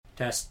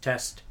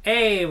Test.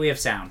 Hey, we have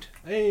sound.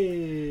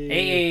 Hey.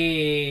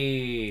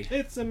 Hey.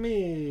 It's a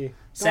me.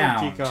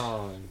 Sound. Donkey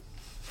Kong.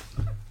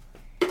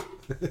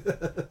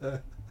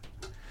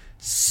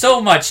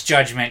 So much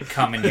judgment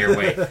coming your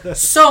way.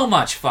 So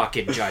much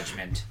fucking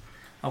judgment.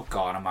 Oh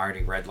god, I'm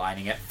already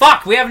redlining it.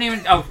 Fuck, we haven't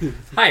even... Oh,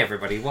 hi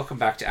everybody. Welcome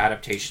back to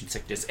Adaptation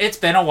Sickness. It's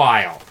been a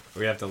while.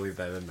 We have to leave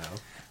that in now.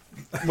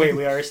 Wait,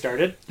 we already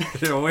started?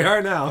 We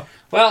are now.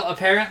 Well,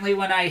 apparently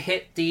when I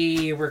hit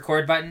the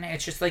record button,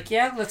 it's just like,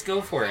 yeah, let's go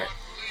for it.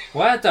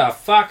 What the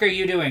fuck are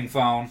you doing,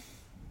 phone?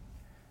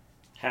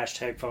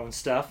 Hashtag phone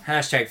stuff.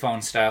 Hashtag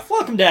phone stuff.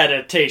 Welcome to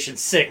Adaptation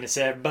Sickness,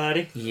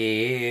 everybody.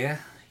 Yeah.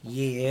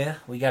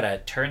 We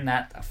gotta turn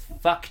that the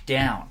fuck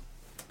down.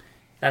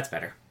 That's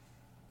better.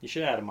 You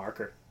should add a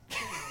marker.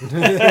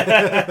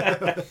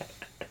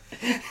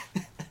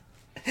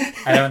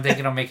 I don't think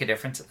it'll make a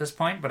difference at this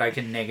point, but I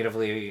can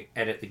negatively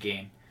edit the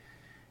game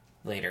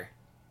later.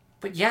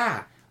 But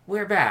yeah,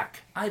 we're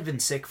back. I've been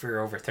sick for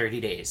over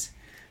 30 days.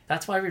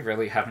 That's why we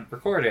really haven't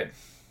recorded.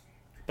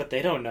 But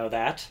they don't know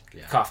that.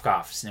 Yeah. Cough,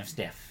 cough, sniff,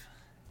 sniff.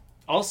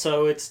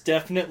 Also, it's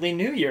definitely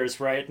New Year's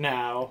right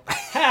now.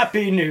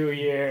 Happy New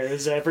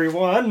Year's,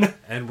 everyone!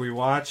 And we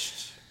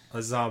watched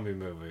a zombie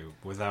movie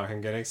without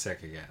him getting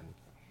sick again.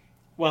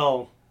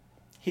 Well,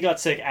 he got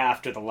sick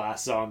after the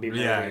last zombie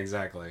movie. Yeah,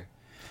 exactly.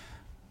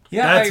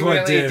 Yeah, That's I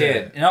what really did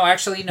it. No,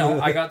 actually, no.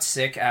 I got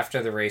sick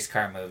after the race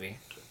car movie.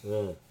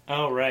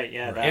 Oh, right,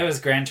 yeah. It was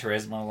Gran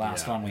Turismo,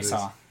 last one we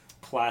saw.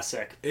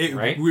 Classic.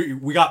 Right?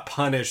 We got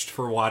punished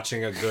for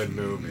watching a good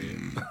movie.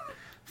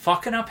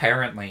 Fucking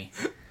apparently.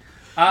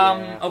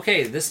 Yeah.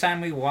 Okay, this time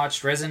we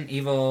watched Resident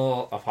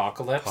Evil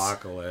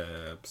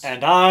Apocalypse.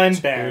 And I'm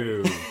Ben.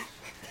 Two.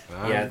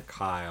 I'm Yeah.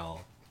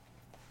 Kyle.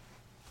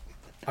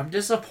 I'm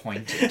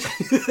disappointed.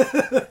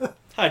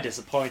 I'm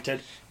disappointed.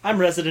 I'm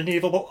Resident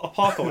Evil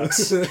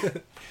Apocalypse.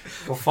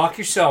 Go fuck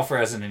yourself,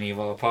 Resident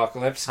Evil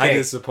Apocalypse. I'm Okay.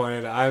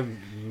 disappointed.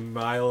 I'm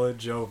Mila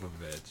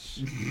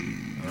Jovovich.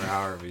 Or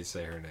however you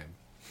say her name.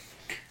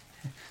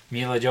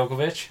 Mila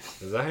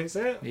Djokovic? Is that how you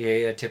say it?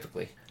 Yeah,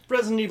 typically.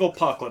 Resident Evil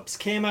Apocalypse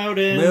came out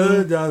in...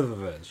 Mila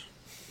Jovovich.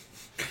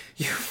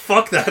 You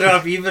fuck that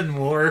up even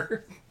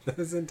more. That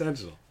was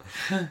intentional.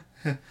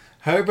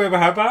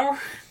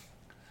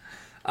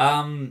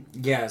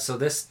 Yeah, so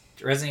this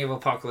Resident Evil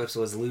Apocalypse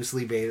was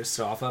loosely based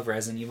off of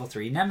Resident Evil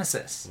 3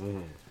 Nemesis.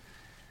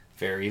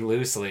 Very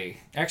loosely.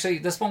 Actually,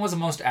 this one was the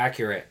most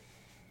accurate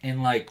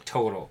in,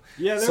 total.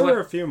 Yeah, there were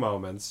a few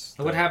moments.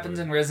 What happens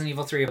in Resident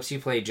Evil 3 is you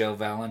play Joe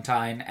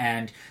Valentine,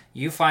 and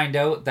you find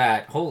out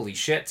that, holy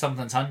shit,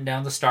 something's hunting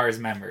down the STARS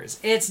members.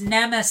 It's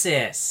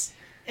Nemesis!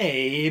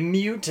 A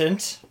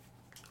mutant.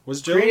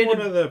 Was Joe in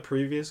one of the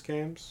previous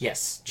games?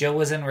 Yes, Joe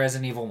was in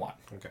Resident Evil 1.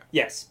 Okay.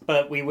 Yes,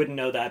 but we wouldn't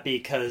know that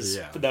because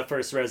the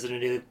first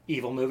Resident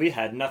Evil movie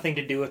had nothing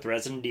to do with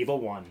Resident Evil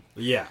 1.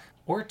 Yeah.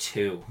 Or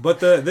 2. But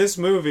this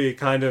movie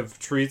kind of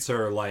treats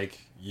her like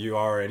you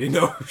already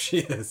know who she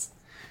is.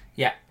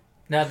 Yeah,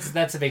 that's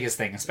the biggest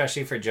thing,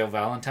 especially for Joe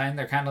Valentine.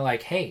 They're kind of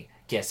like, hey,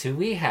 guess who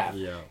we have?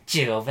 Yeah.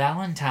 Jill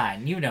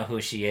Valentine. You know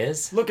who she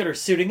is. Look at her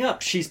suiting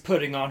up. She's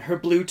putting on her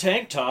blue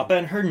tank top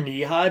and her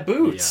knee-high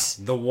boots.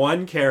 Yeah. The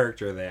one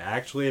character they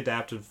actually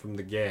adapted from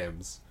the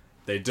games,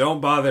 they don't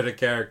bother to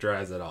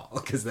characterize at all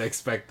because they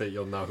expect that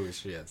you'll know who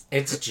she is.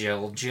 It's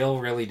Jill. Jill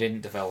really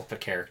didn't develop a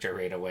character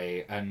right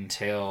away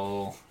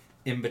until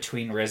in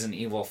between Resident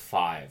Evil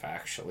 5,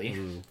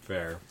 actually.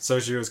 Fair. So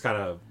she was kind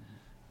of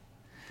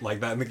like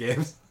that in the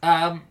games?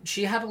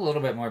 She had a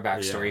little bit more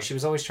backstory. Yeah. She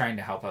was always trying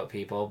to help out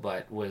people,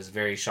 but was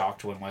very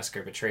shocked when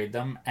Wesker betrayed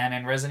them. And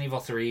in Resident Evil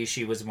 3,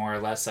 she was more or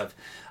less of,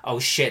 oh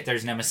shit,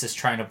 there's Nemesis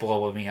trying to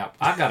blow me up.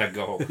 I gotta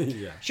go.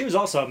 Yeah. She was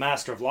also a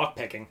master of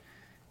lockpicking.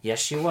 Yes,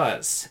 she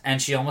was. And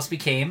she almost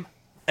became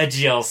a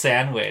Jill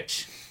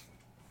sandwich.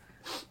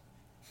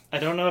 I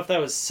don't know if that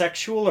was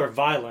sexual or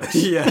violent.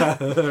 Yeah.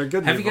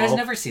 Good Have you guys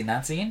never seen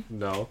that scene?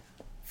 No.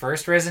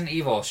 First Resident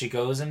Evil, she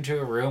goes into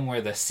a room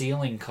where the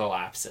ceiling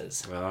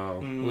collapses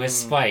with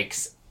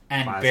spikes,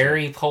 and Classic.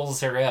 Barry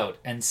pulls her out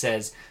and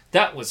says,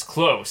 "That was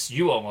close.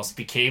 You almost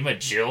became a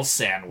Jill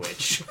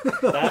sandwich."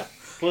 That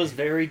was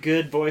very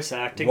good voice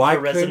acting Why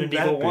for Resident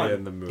couldn't Evil that 1. be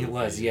in the movie? It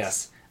was,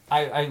 yes.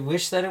 I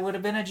wish that it would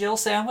have been a Jill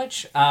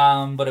sandwich,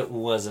 but it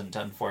wasn't,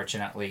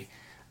 unfortunately.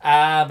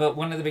 But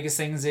one of the biggest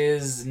things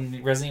is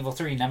in Resident Evil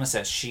 3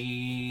 Nemesis.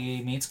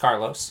 She meets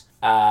Carlos,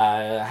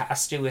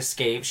 has to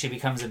escape. She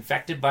becomes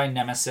infected by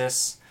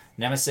Nemesis.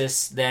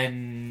 Nemesis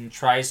then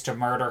tries to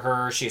murder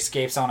her. She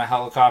escapes on a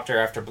helicopter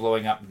after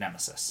blowing up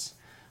Nemesis.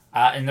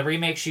 In the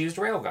remake, she used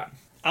a railgun.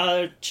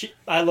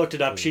 I looked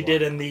it up. She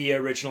did in the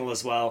original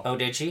as well. Oh,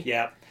 did she?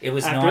 Yeah. It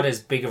was not as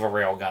big of a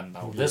railgun,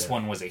 though. This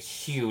one was a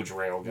huge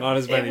railgun. Not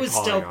as many It was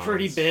polygons. still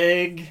pretty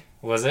big.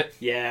 Was it?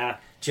 Yeah.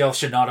 Jill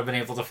should not have been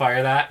able to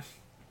fire that.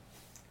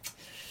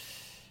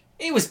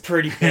 It was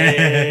pretty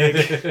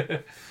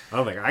big. I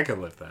don't think I could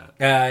lift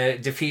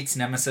that. Defeats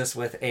Nemesis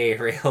with a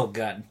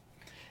railgun.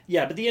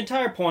 Yeah, but the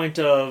entire point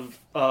of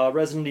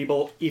Resident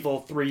Evil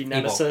 3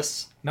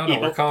 Nemesis... No,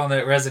 we're calling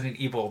it Resident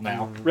Evil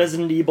now.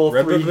 Resident Evil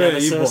 3 Resident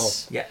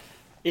Nemesis... Yeah.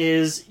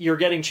 is you're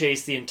getting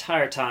chased the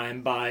entire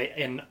time by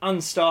an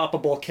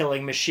unstoppable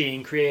killing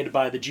machine created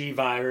by the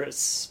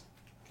G-Virus.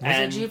 Was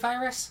it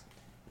G-Virus?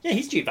 Yeah,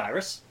 he's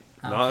G-Virus.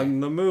 Not in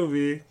the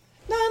movie.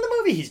 No, in the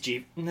movie he's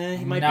G. Nah,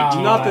 he might No. be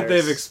G-Virus. Not that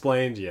they've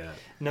explained yet.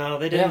 No,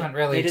 they They didn't. haven't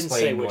really they didn't say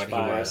explained which what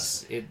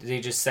virus. he was. They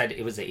just said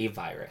it was a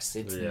virus.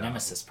 It's the Yeah.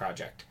 Nemesis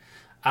Project.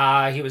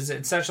 He was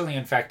essentially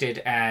infected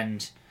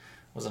and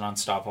was an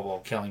unstoppable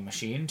killing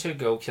machine to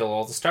go kill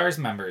all the STARS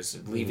members,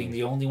 leaving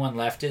the only one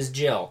left is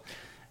Jill.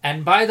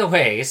 And by the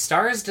way,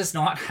 STARS does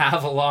not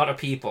have a lot of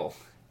people.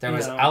 There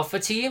was No. Alpha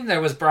Team,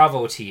 there was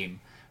Bravo Team.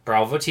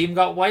 Bravo Team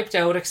got wiped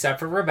out except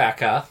for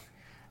Rebecca.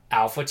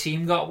 Alpha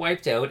Team got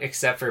wiped out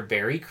except for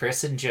Barry,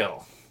 Chris, and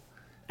Jill.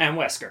 And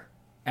Wesker.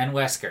 And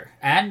Wesker.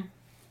 And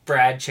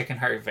Brad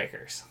Chickenheart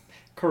Vickers.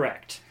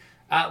 Correct.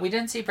 We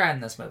didn't see Brad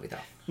in this movie, though.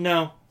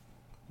 No.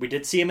 We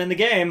did see him in the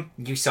game.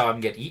 You saw him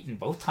get eaten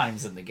both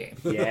times in the game.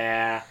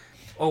 Yeah.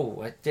 Oh,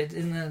 what did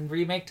in the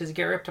remake, does he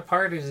get ripped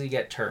apart or does he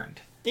get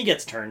turned? He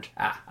gets turned.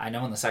 I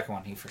know in the second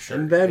one he for sure.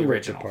 And then the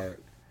ripped original.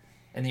 apart.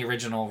 In the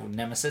original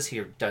Nemesis,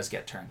 he does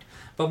get turned.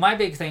 But my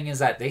big thing is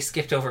that they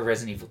skipped over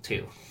Resident Evil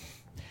 2.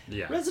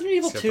 Yeah. Resident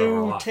Evil Skipped over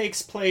a 2 lot.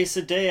 takes place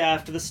a day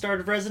after the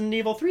start of Resident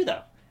Evil 3,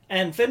 though.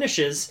 And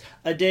finishes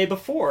a day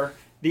before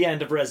the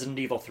end of Resident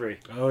Evil 3.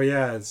 Oh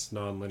yeah, it's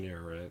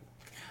non-linear, right?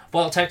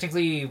 Well,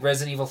 technically,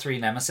 Resident Evil 3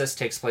 Nemesis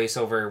takes place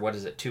over,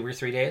 2 or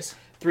 3 days?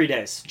 3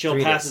 days. Jill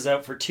 3 passes days.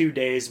 out for 2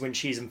 days when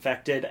she's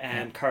infected,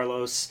 and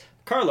Carlos,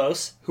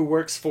 who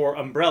works for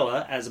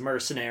Umbrella as a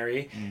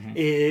mercenary,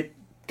 it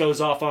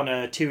goes off on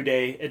a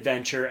 2-day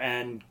adventure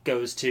and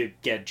goes to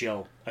get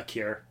Jill a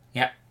cure.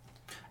 Yeah.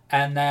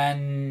 And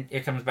then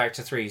it comes back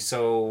to 3.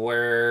 So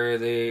where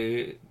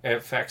the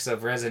effects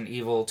of Resident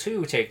Evil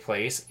 2 take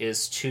place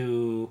is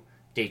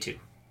day 2.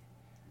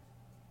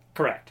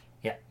 Correct.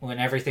 Yeah, when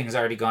everything's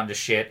already gone to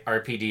shit,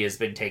 RPD has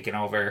been taken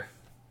over,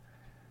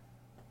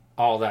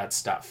 all that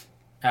stuff.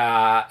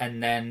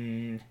 And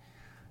then,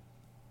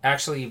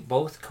 actually,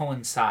 both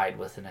coincide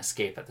with an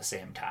escape at the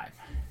same time.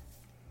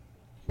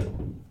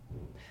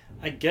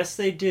 I guess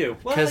they do.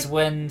 Well, Because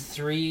when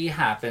 3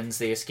 happens,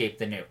 they escape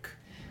the nuke.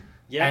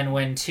 yeah, And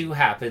when 2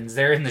 happens,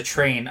 they're in the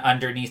train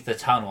underneath the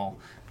tunnel,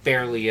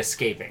 barely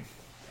escaping.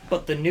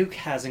 but the nuke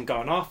hasn't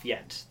gone off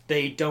yet.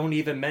 They don't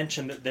even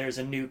mention that there's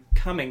a nuke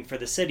coming for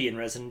the city in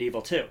Resident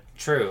Evil 2.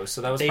 True, so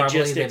that was They probably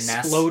just the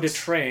explode Nest. a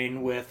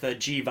train with a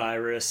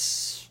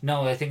G-Virus.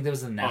 No, I think that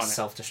was the On Nest it.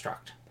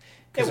 self-destruct. It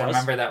Because was.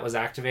 remember that was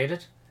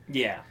activated?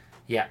 Yeah.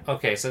 Yeah,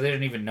 okay, so they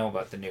didn't even know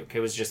about the nuke.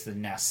 It was just the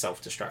Nest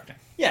self-destructing.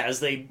 Yeah,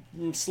 as they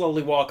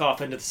slowly walk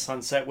off into the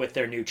sunset with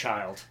their new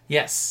child.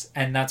 Yes,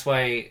 and that's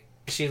why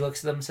she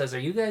looks at them and says, "Are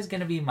you guys going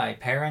to be my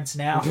parents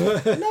now?"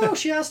 No,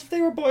 she asked if they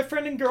were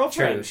boyfriend and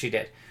girlfriend. True, she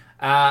did.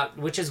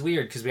 Which is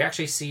weird, because we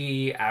actually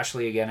see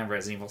Ashley again in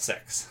Resident Evil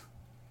 6.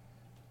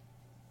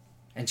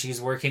 And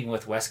she's working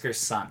with Wesker's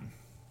son.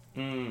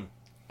 Mm.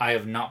 I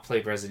have not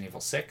played Resident Evil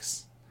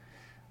 6.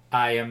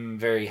 I am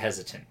very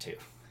hesitant to.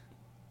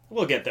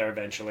 We'll get there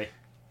eventually.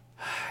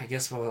 I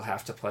guess we'll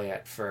have to play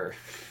it for...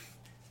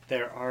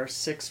 There are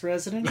 6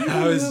 Resident Evil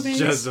I was movies.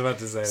 just about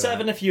to say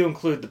 7 if you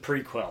include the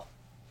prequel.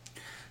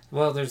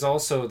 Well, there's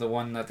also the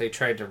one that they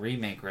tried to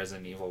remake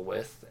Resident Evil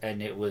with,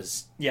 and it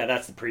was Yeah,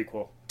 that's the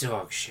prequel.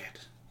 dog shit.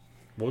 that.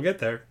 We'll get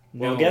there.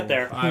 We'll get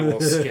there. I will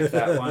skip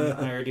that one.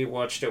 I already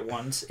watched it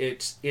once.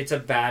 It's a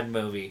bad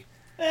movie.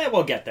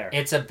 We'll get there.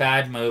 It's a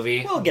bad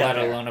movie, We'll get let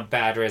there. alone a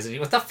bad Resident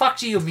Evil. What the fuck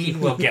do you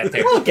mean we'll get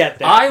there? We'll get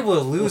there. I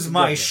will lose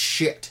my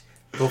shit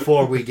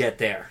before we get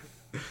there.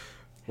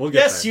 We'll get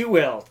Yes, there. you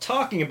will.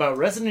 Talking about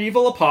Resident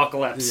Evil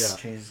Apocalypse.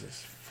 Yeah.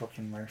 Jesus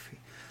fucking Murphy.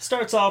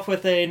 Starts off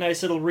with a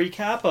nice little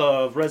recap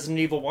of Resident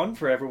Evil 1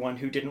 for everyone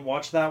who didn't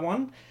watch that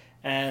one.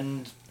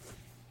 And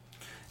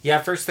Yeah,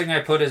 first thing I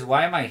put is,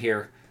 why am I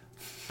here?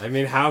 I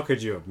mean, how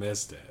could you have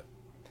missed it?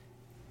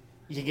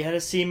 you get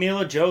to see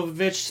Mila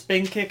Jovovich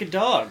spin kick a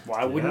dog.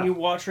 Why wouldn't Yeah. you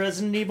watch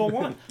Resident Evil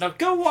 1? Now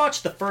go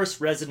watch the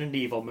first Resident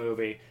Evil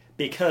movie,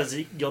 because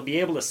you'll be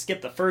able to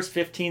skip the first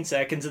 15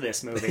 seconds of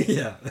this movie.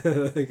 Yeah,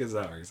 because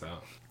that works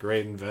out.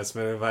 Great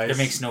investment advice. It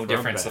makes no from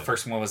difference. Ben. The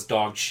first one was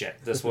dog shit.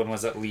 This one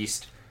was at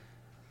least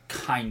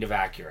kind of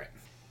accurate.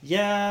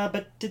 Yeah,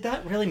 but did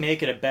that really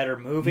make it a better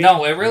movie?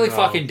 No, it really No.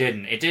 fucking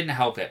didn't. It didn't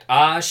help it.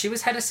 She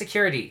was head of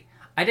security.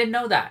 I didn't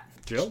know that.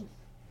 Jill?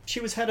 She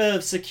was head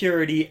of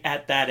security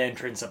at that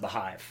entrance of the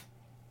hive.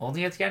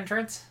 Only at the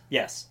entrance?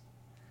 Yes.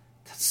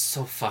 That's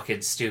so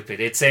fucking stupid.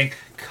 It's saying,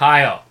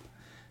 Kyle,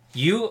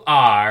 you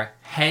are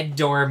head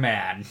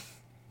doorman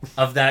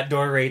of that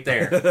door right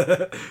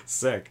there.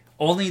 Sick.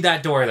 Only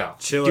that door, though.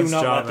 Chillest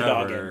not job let the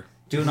dog ever.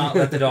 Do not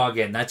let the dog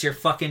in. That's your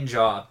fucking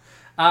job.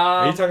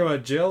 Are you talking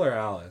about Jill or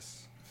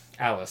Alice?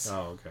 Alice.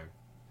 Oh, okay.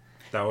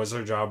 That was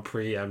her job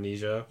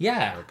pre-amnesia?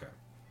 Yeah. Okay.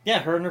 Yeah,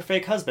 her and her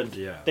fake husband.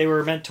 Yeah. They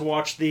were meant to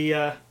watch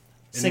the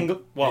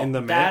single. Well, in the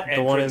that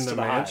the one in entrance the to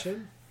the hive.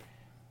 mansion?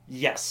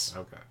 Yes.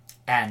 Okay.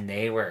 And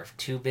they were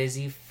too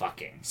busy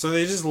fucking. So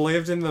they just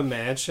lived in the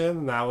mansion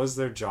and that was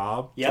their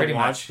job? Yeah, to pretty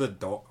watch much. the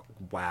door?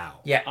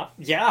 Wow. Yeah.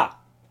 Yeah.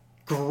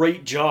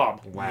 Great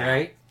job. Wow.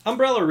 Right?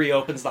 Umbrella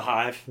reopens the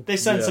hive. They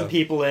send some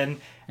people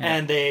in,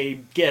 and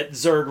they get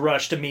Zerg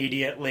rushed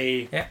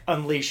immediately,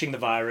 unleashing the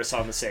virus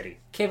on the city.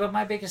 Okay, but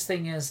my biggest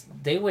thing is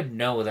they would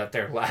know that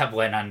their lab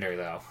went under,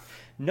 though.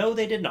 No,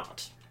 they did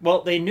not.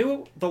 Well, they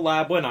knew the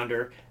lab went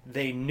under.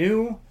 They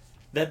knew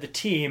that the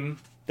team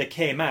that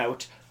came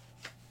out,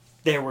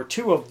 there were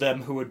two of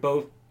them who had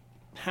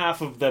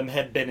half of them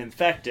had been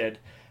infected,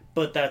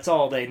 but that's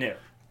all they knew.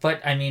 But,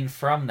 I mean,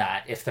 from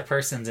that, if the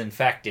person's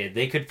infected,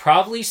 they could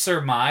probably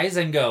surmise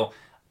and go,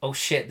 oh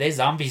shit, there's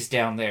zombies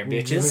down there,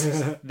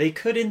 bitches. They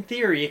could, in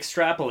theory,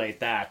 extrapolate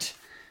that.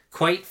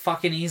 Quite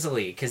fucking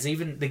easily, because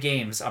even the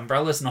games,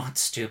 Umbrella's not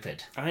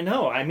stupid. I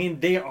know. I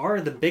mean, they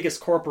are the biggest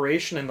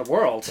corporation in the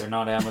world. They're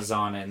not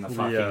Amazon in the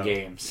fucking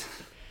games.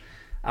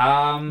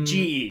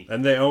 GE.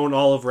 And they own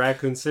all of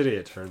Raccoon City,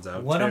 it turns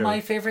out, One too. of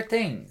my favorite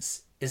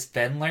things is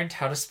Ben learned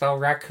how to spell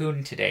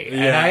raccoon today,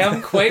 and I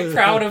am quite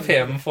proud of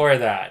him for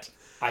that.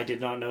 I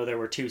did not know there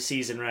were 2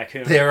 C's in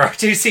raccoon. There are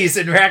 2 C's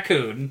in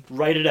raccoon.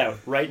 Write it out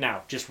right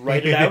now. Just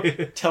write it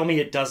out. Tell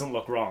me it doesn't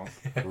look wrong.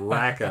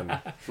 Raccoon.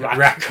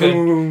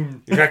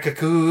 Raccoon.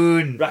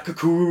 Raccoon.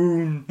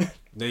 Raccoon.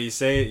 No, you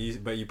say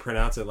it, but you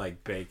pronounce it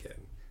like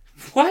bacon.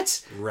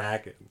 What?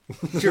 Raccoon.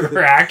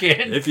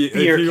 Raccoon. If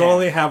you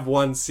only have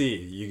 1 C,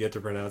 you get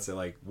to pronounce it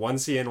like 1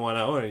 C and 1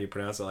 O, and you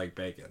pronounce it like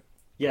bacon.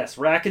 Yes,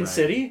 Raccoon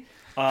City.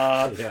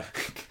 Yeah.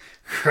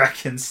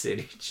 Raccoon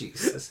City,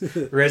 Jesus.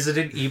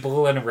 Resident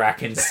Evil and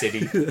Raccoon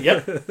City.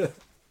 Yep.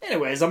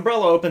 Anyways,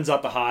 Umbrella opens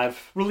up the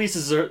hive,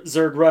 releases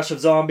Zerg rush of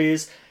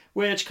zombies,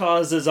 which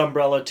causes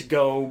Umbrella to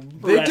go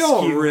They rescue.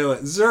 don't really...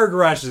 Zerg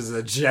Rush is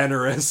a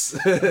generous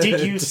Did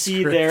you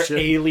see their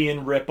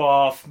alien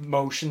rip-off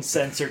motion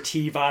sensor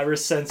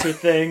T-virus sensor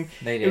thing?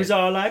 They did. It was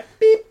all like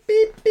beep,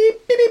 beep,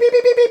 beep, beep, beep, beep,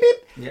 beep, beep, beep,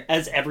 Yeah.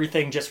 as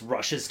everything just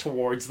rushes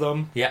towards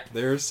them. Yeah.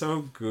 They're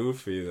so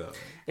goofy, though.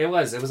 It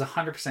was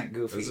 100%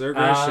 goofy. Zerg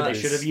Rush They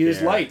should have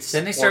used lights.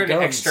 Then they or started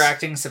guns.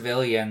 extracting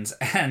civilians,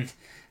 and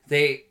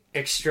they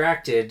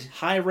extracted,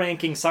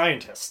 High-ranking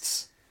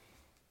scientists.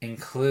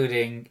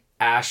 including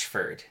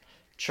Ashford.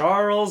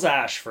 Charles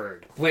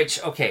Ashford.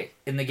 Which, okay,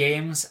 in the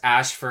games,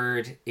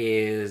 Ashford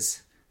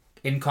is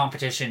in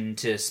competition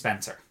to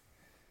Spencer.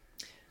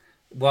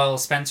 Well,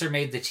 Spencer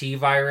made the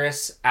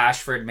T-virus,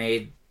 Ashford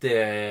made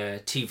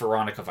the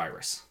T-Veronica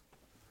virus.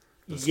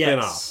 The Yes.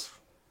 spin-off.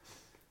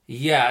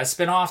 Yeah, a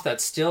spin-off that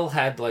still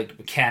had,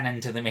 like,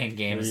 canon to the main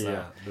games, though.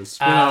 Yeah, the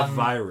spin-off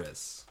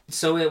virus.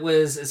 So it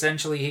was,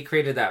 essentially, he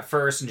created that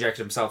first,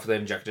 injected himself with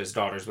it, injected his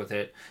daughters with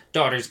it.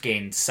 Daughters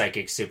gained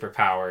psychic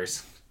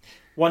superpowers.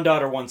 1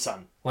 daughter, 1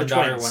 son. One The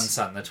daughter, twins. 1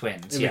 son, the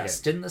twins. In the Yes.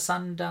 game. Didn't the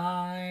son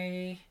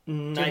die?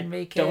 I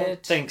make don't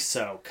it? think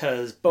so,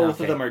 because both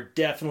Okay. of them are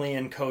definitely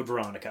in Code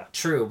Veronica.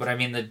 True, but I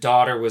mean, the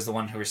daughter was the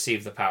one who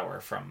received the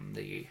power from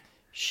the...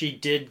 She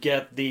did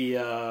get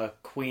the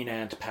Queen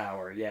Ant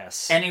power,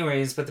 yes.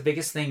 Anyways, but the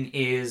biggest thing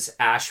is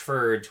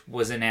Ashford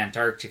was in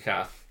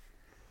Antarctica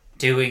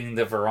doing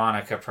the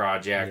Veronica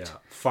project. Yeah,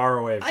 far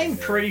away from I'm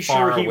there. pretty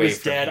far sure he away was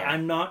from dead. here.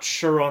 I'm not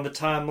sure on the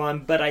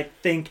timeline, but I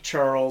think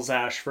Charles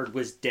Ashford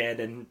was dead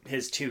and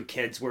his 2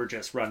 kids were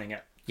just running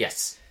it.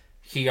 Yes.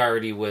 He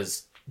already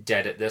was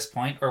dead at this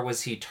point, or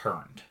was he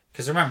turned?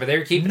 Because remember, they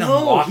were keeping him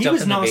No, locked he up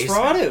was in the basement.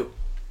 Nosferatu.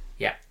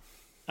 Yeah.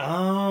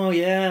 Oh,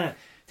 yeah.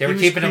 They were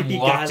was keeping him creepy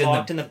locked,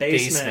 guy in, the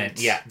basement.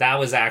 Yeah, that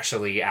was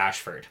actually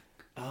Ashford.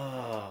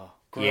 Oh,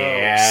 gross.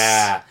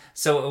 Yeah.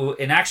 So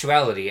in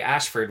actuality,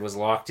 Ashford was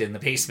locked in the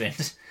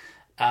basement.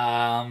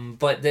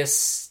 But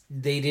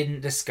they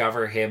didn't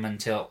discover him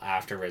until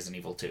after Resident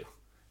Evil 2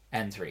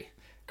 and 3.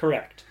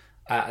 Correct.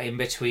 In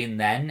between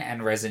then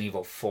and Resident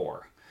Evil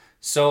 4.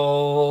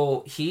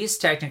 So he's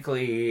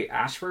technically...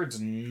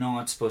 Ashford's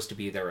not supposed to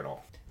be there at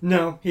all.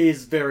 No,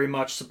 he's very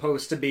much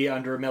supposed to be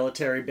under a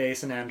military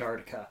base in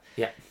Antarctica.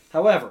 Yeah.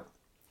 However,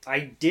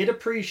 I did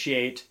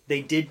appreciate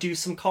they did do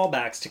some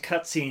callbacks to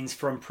cutscenes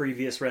from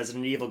previous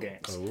Resident Evil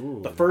games. Ooh.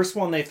 The first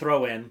one they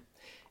throw in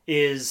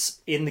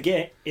is in the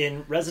game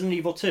in Resident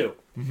Evil 2.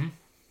 Mm-hmm.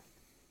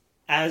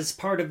 As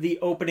part of the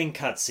opening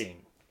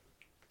cutscene,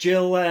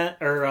 Claire?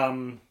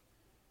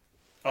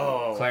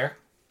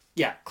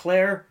 Yeah,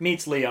 Claire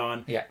meets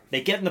Leon. Yeah.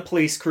 They get in the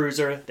police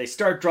cruiser. They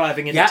start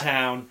driving into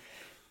town.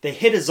 They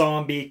hit a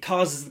zombie,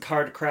 causes the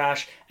car to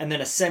crash, and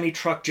then a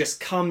semi-truck just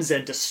comes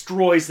and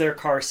destroys their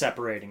car,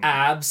 separating them.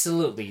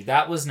 Absolutely.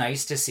 That was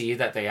nice to see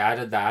that they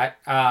added that.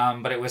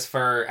 But it was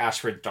for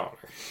Ashford's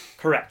daughter.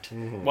 Correct.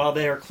 Mm-hmm. While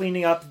they are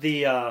cleaning up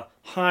the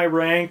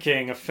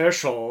high-ranking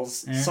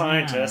officials,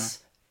 scientists,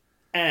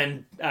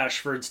 and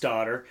Ashford's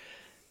daughter,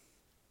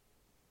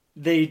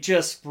 they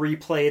just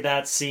replay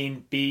that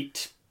scene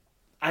beat,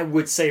 I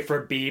would say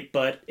for beat,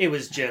 but it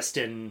was just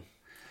in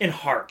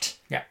heart.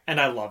 Yeah.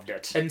 And I loved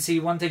it. And see,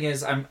 one thing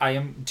is, I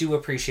do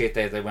appreciate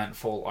that they went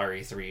full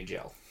RE3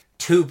 Jill.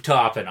 Tube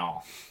top and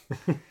all.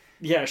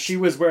 Yeah, she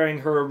was wearing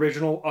her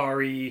original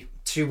RE...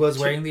 She was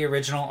wearing the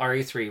original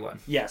RE3 one.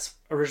 Yes,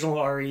 original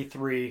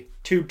RE3,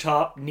 tube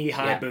top,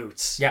 knee-high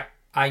boots. Yeah.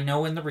 I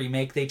know in the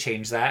remake they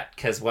changed that,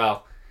 because,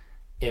 well,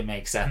 it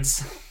makes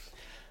sense.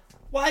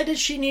 Why does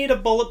she need a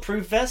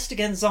bulletproof vest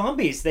against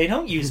zombies? They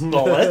don't use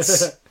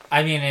bullets.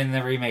 I mean, in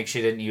the remake,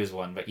 she didn't use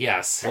one, but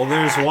yes. Well,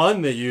 there's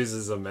one that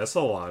uses a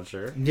missile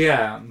launcher.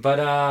 Yeah, but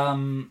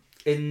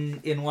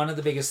in one of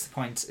the biggest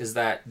points is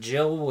that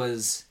Jill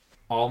was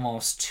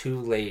almost too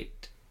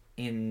late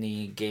in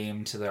the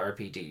game to the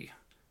RPD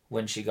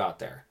when she got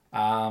there.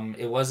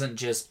 It wasn't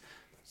just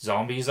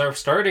zombies are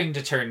starting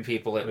to turn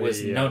people. It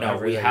was no,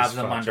 we have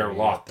them under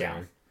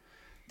lockdown.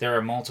 There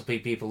are multiple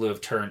people who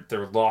have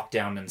they're locked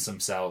down in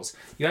some cells.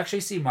 You actually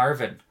see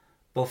Marvin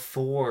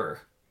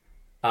before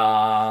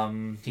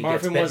Marvin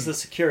was the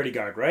security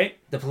guard, right?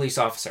 The police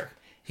officer.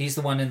 He's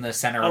the one in the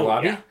center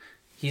lobby. Yeah.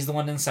 He's the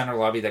one in the center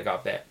lobby that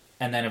got bit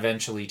and then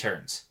eventually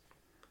turns.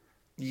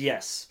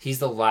 Yes. He's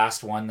the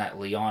last one that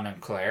Leon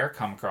and Claire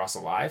come across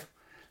alive.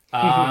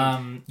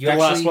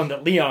 Last one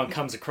that Leon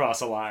comes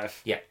across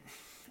alive. Yeah.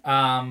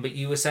 But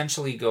you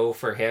essentially go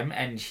for him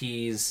and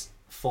he's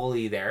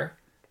fully there.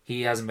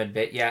 He hasn't been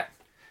bit yet.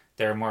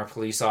 There are more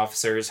police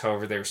officers,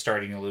 however, they're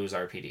starting to lose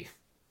RPD.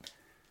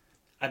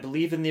 I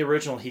believe in the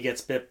original he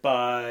gets bit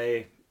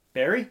by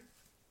Barry?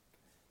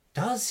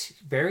 Does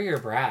Barry or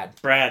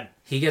Brad? Brad.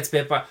 He gets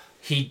bit by...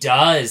 He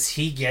does.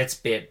 He gets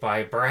bit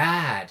by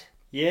Brad.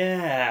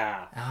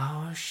 Yeah.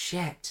 Oh,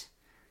 shit.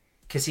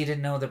 Because he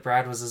didn't know that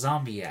Brad was a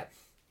zombie yet.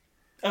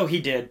 Oh, he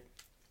did.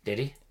 Did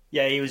he?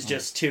 Yeah, he was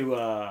just too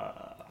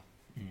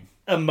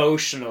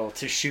emotional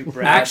to shoot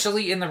Brad.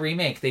 Actually, in the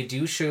remake, they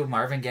do show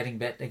Marvin getting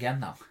bit again,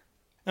 though.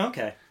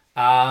 Okay.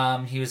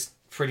 He was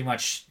pretty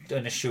much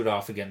going to shoot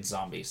off against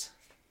zombies.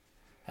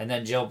 And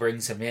then Jill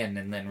brings him in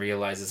and then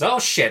realizes, oh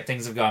shit,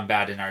 things have gone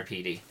bad in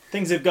RPD.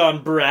 Things have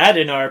gone Brad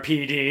in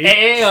RPD.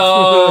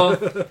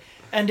 Ayo!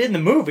 And in the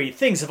movie,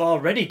 things have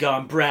already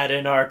gone Brad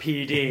in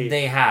RPD.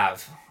 They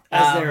have.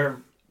 As they're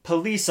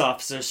police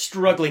officers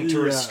struggling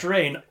to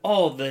restrain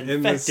all the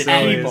infected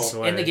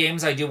people. In the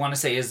games, I do want to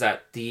say is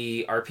that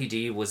the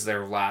RPD was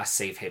their last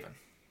safe haven.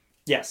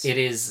 Yes. It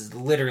is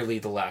literally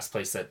the last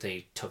place that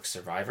they took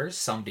survivors.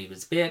 Somebody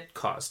was bit,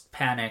 caused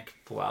panic,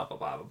 blah, blah,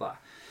 blah, blah, blah.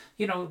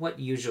 You know what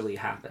usually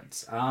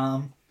happens.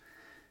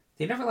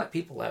 They never let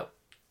people out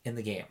in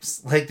the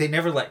games. Like, they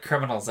never let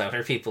criminals out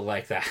or people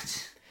like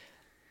that.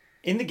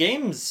 In the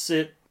games,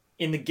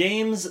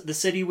 the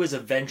city was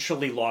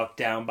eventually locked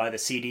down by the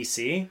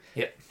CDC.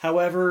 Yep.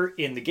 However,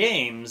 in the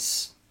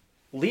games,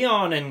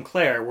 Leon and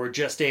Claire were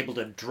just able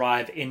to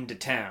drive into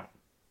town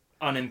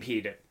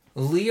unimpeded.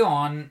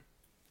 Leon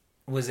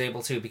was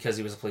able to because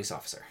he was a police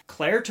officer.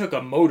 Claire took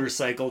a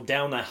motorcycle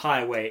down the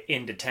highway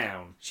into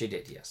town. She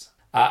did, yes.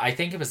 I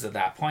think it was at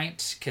that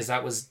point, because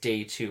that was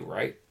day 2,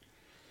 right?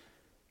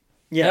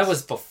 Yes. That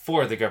was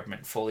before the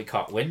government fully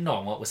caught wind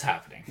on what was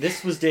happening.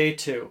 This was day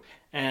 2.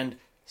 And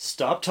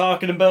stop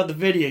talking about the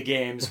video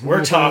games.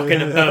 We're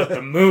talking about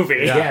the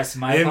movie. Yeah. Yes,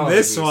 my apologies. In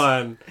this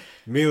one,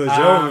 Mila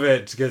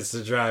Jovovich gets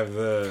to drive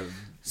the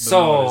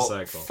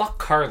motorcycle. Fuck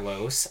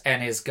Carlos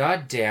and his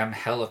goddamn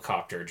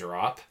helicopter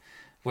drop,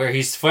 where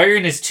he's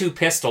firing his 2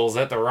 pistols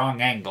at the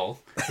wrong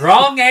angle.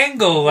 Wrong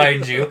angle,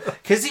 mind you,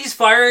 because he's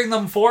firing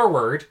them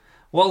forward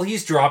while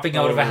he's dropping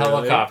out of a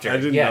helicopter. I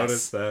didn't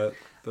notice that.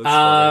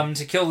 That's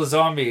to kill the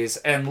zombies,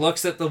 and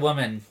looks at the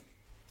woman,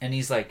 and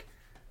he's like,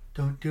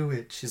 "Don't do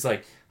it." She's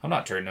like, "I'm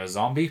not turning a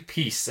zombie.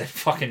 Peace," and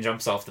fucking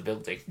jumps off the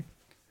building.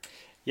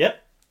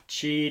 Yep.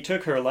 She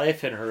took her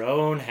life in her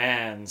own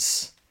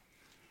hands.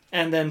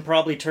 And then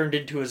probably turned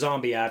into a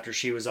zombie after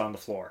she was on the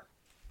floor.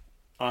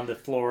 On the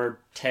floor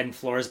 10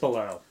 floors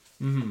below.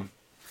 Mm-hmm.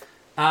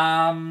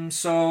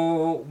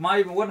 So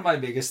one of my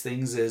biggest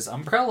things is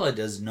Umbrella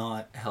does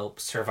not help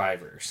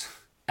survivors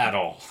at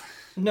all.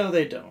 No,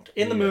 they don't.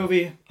 In the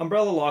movie,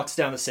 Umbrella locks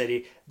down the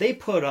city. They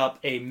put up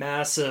a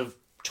massive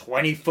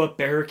 20-foot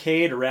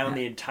barricade around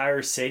the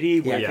entire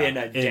city within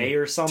a day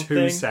or something.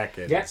 2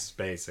 seconds,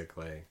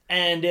 basically.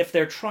 And if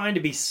they're trying to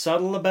be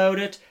subtle about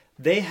it,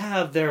 they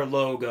have their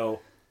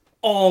logo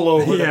all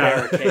over the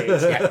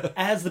barricades.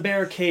 As the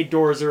barricade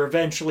doors are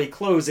eventually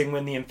closing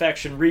when the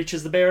infection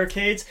reaches the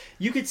barricades,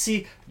 you could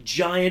see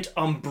giant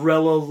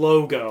Umbrella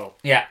logo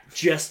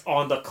just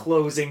on the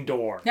closing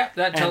door. Yep,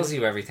 that tells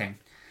you everything.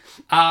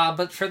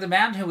 But for the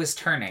man who was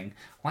turning,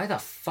 why the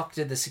fuck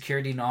did the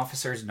security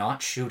officers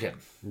not shoot him?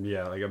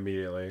 Yeah, like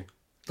immediately.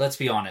 Let's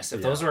be honest.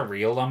 If those were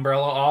real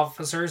Umbrella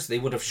officers, they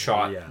would have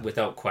shot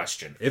without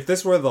question. If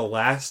this were The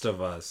Last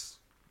of Us,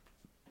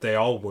 they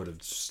all would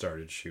have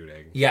started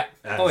shooting. Yeah.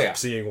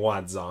 Seeing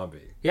one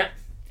zombie. Yeah.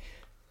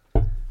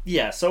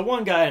 Yeah, so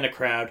one guy in a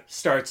crowd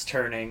starts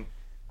turning,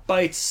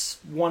 bites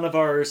one of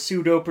our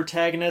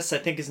pseudo-protagonists. I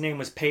think his name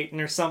was Peyton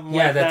or something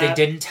like that. Yeah, that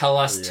they didn't tell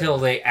us till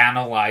they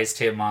analyzed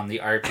him on the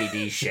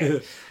RPD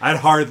shit. I'd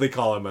hardly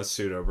call him a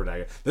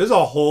pseudo-protagonist. There's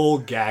a whole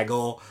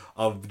gaggle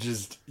of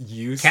just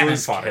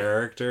useless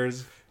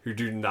characters who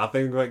do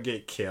nothing but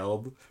get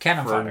killed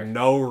for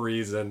no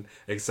reason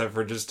except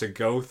for just to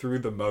go through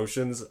the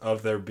motions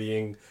of there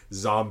being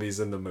zombies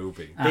in the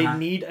movie. They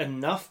need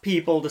enough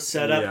people to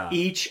set up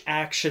each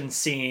action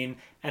scene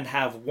and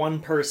have one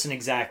person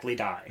exactly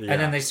die.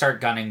 And then they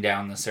start gunning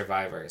down the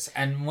survivors.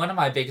 And one of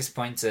my biggest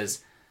points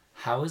is,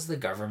 how is the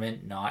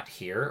government not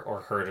here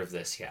or heard of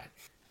this yet?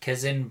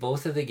 Because in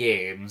both of the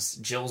games,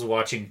 Jill's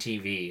watching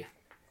TV,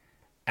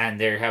 and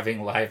they're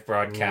having live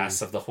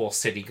broadcasts of the whole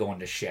city going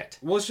to shit.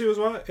 Well,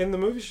 in the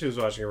movie, she was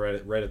watching it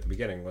right at the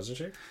beginning, wasn't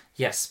she?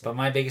 Yes, but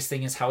my biggest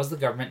thing is, how is the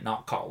government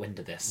not caught wind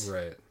of this?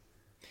 Right.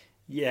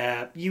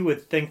 Yeah, you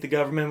would think the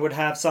government would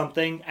have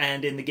something,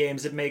 and in the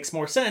games it makes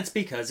more sense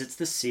because it's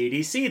the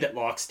CDC that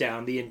locks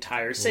down the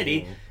entire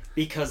city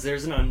because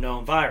there's an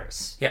unknown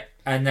virus. Yeah,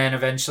 and then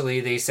eventually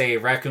they say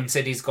Raccoon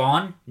City's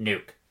gone,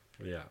 nuke.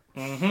 Yeah.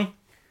 Mm-hmm.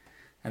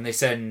 And they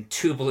send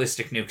 2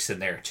 ballistic nukes in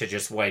there to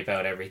just wipe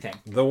out everything.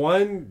 The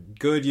one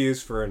good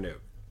use for a nuke.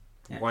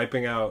 Yeah.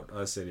 Wiping out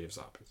a city of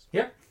zombies.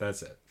 Yep.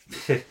 That's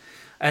it.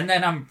 And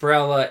then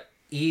Umbrella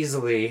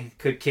easily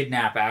could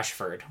kidnap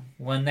Ashford.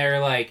 When they're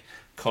like,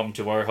 come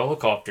to our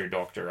helicopter,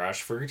 Dr.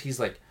 Ashford. He's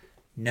like,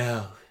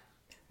 no.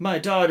 My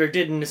daughter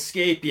didn't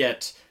escape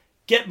yet.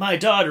 Get my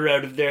daughter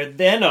out of there,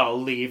 then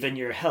I'll leave in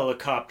your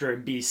helicopter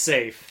and be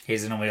safe.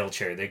 He's in a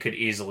wheelchair. They could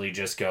easily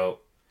just go,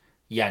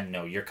 yeah,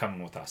 no, you're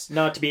coming with us.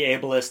 Not to be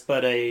ableist,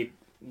 but a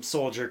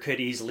soldier could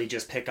easily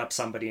just pick up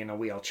somebody in a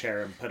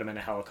wheelchair and put him in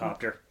a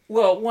helicopter.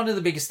 Well, one of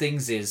the biggest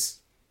things is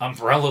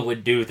Umbrella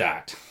would do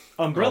that.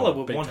 Umbrella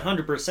would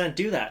 100%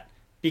 do that.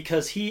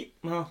 Because he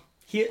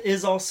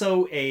is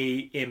also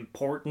a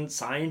important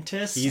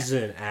scientist. He's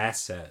an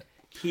asset.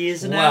 He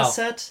is an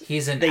asset.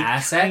 He's an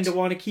asset. They kind of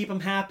want to keep him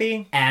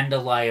happy. And a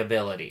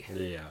liability.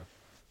 Yeah.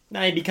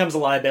 Now he becomes a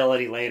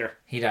liability later.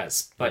 He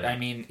does. But, I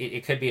mean,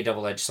 it could be a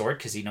double-edged sword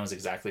because he knows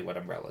exactly what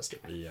Umbrella's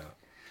doing. Yeah.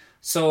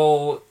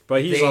 So...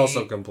 But he's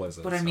also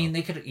complicit. But, I mean,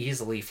 they could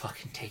easily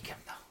fucking take him,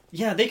 though.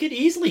 Yeah, they could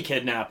easily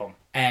kidnap him.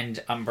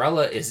 And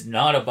Umbrella is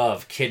not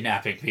above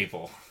kidnapping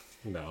people.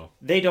 No.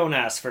 They don't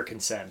ask for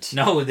consent.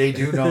 No, they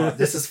do not.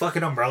 This is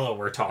fucking Umbrella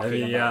we're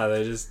talking about. Yeah,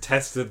 they just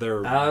tested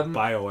their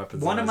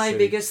bioweapons. One of my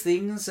biggest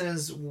things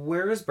is,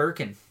 where is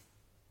Birkin?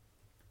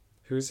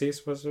 Who's he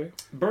supposed to be?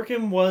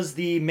 Birkin was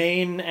the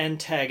main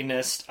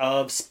antagonist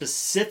of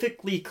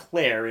specifically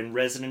Claire in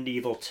Resident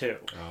Evil 2.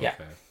 Oh, yeah.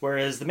 Okay.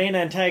 Whereas the main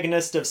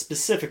antagonist of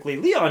specifically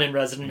Leon in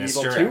Resident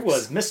Evil 2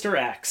 was Mr.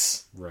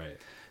 X. Right.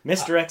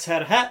 Mr. X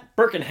had a hat,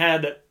 Birkin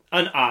had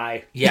an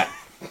eye. Yeah.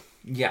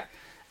 Yeah.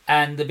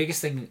 And the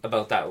biggest thing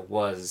about that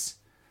was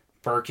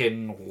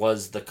Birkin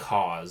was the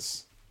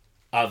cause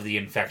of the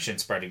infection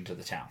spreading to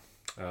the town.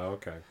 Oh,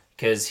 okay.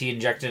 Because he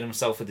injected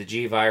himself with the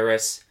G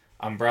virus.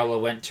 Umbrella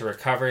went to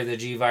recover the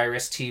G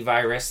virus, T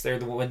virus.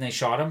 When they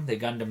shot him, they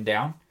gunned him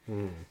down.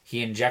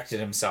 He injected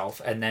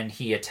himself, and then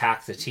he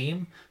attacked the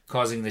team,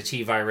 causing the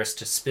T virus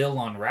to spill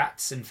on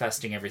rats,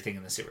 infesting everything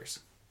in the sewers.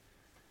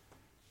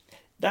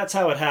 That's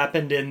how it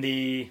happened in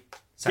the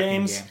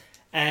games.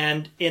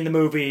 And in the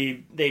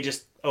movie, they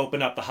just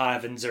open up the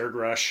hive in Zerg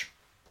Rush.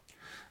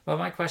 Well,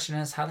 my question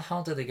is, how the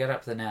hell did they get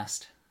up the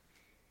nest?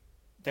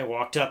 They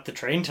walked up the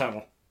train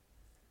tunnel.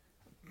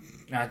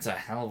 That's a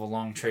hell of a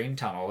long train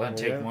tunnel. That'd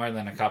take more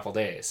than a couple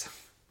days.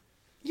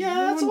 Yeah,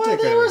 that's why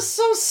they were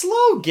so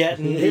slow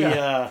getting the...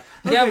 Yeah,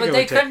 but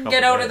they couldn't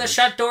get out of the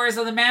shut doors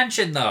of the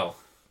mansion, though.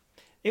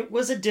 It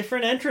was a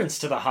different entrance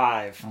to the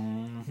hive.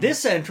 Mm-hmm.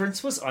 This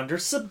entrance was under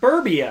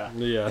suburbia.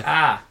 Yeah.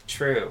 Ah,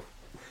 true.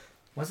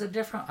 Was it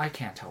different? I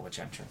can't tell which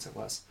entrance it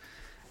was.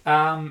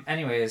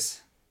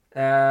 Anyways,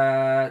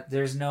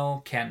 there's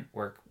no Kent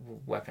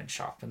weapon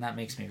shop, and that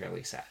makes me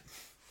really sad.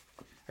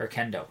 Or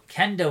Kendo.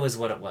 Kendo is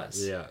what it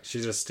was. Yeah,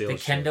 she just steals the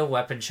Kendo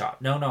weapon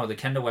shop. No, the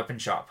Kendo weapon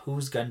shop.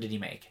 Whose gun did he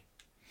make?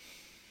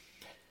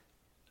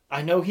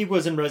 I know he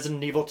was in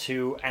Resident Evil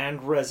 2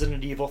 and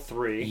Resident Evil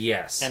 3.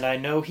 Yes. And I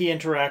know he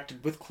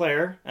interacted with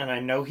Claire, and I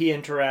know he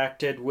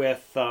interacted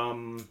with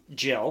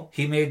Jill.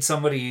 He made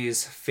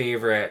somebody's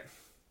favorite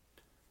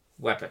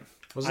weapon.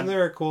 Wasn't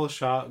there a cool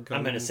shotgun?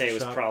 I'm going to say it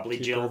was probably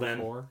Jill then.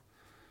 Before?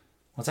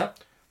 What's up?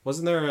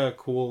 Wasn't there a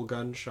cool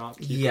gun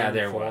shopkeeper? Yeah,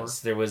 there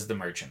was. There was the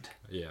merchant.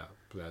 Yeah,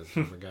 that's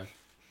the guy.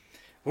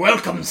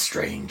 Welcome,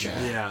 stranger.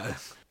 Yeah.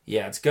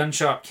 Yeah, it's Gun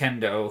Shop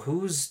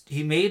Kendo.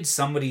 He made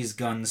somebody's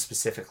gun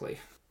specifically.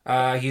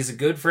 He's a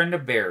good friend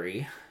of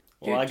Barry.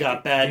 Well, I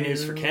got bad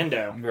news for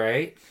Kendo.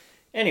 Right?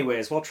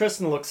 Anyways, while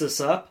Tristan looks this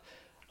up,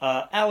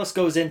 Alice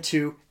goes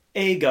into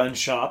a gun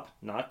shop,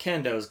 not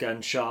Kendo's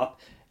gun shop,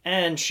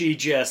 and she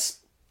just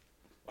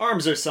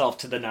arms herself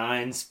to the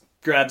nines,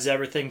 grabs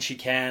everything she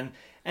can,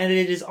 and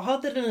it is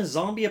odd that in a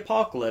zombie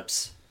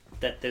apocalypse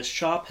that this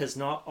shop has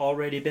not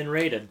already been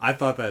raided. I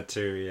thought that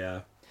too,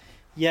 yeah.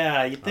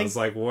 Yeah, you think... I was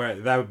like,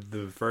 what? That would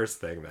the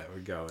first thing that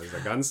would go is a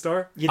gun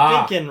store? You'd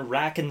think in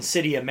Raccoon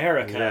City,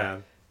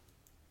 America,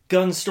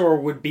 gun store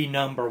would be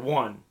number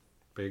 1.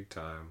 Big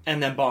time.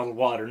 And then bottled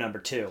water number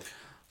 2.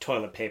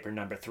 Toilet paper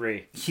number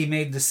 3. He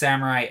made the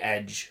Samurai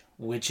Edge,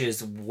 which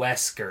is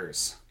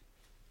Wesker's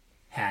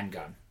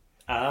handgun.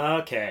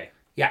 Okay.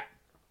 Yeah.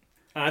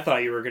 I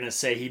thought you were going to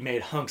say he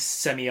made Hunk's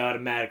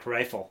semi-automatic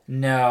rifle.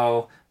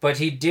 No, but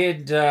he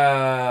did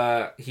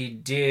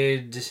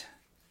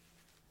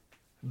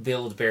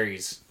build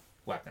Barry's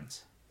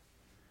weapons.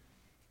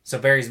 So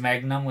Barry's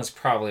Magnum was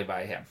probably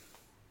by him.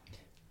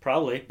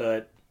 Probably,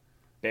 but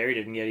Barry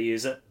didn't get to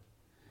use it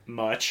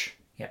much.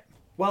 Yeah.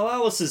 While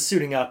Alice is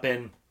suiting up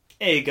in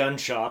a gun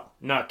shop,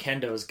 not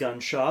Kendo's gun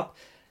shop,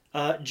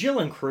 Jill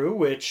and crew,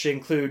 which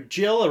include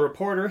Jill, a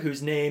reporter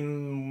whose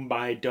name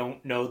I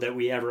don't know that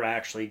we ever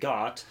actually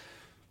got,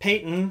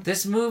 Peyton.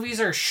 This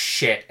movies are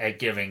shit at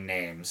giving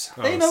names.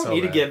 They don't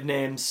need to give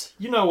names.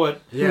 You know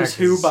what? Who's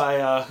who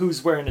by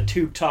who's wearing a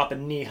tube top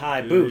and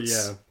knee-high boots.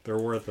 Yeah, they're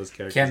worthless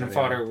characters. Cannon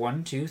fodder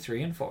 1, 2,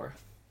 3, and 4.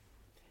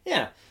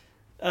 Yeah.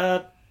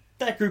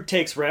 That group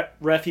takes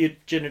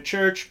refuge in a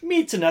church,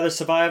 meets another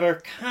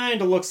survivor,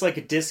 kind of looks like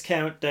a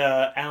discount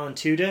Alan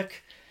Tudyk,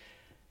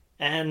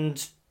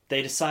 and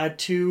they decide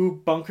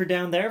to bunker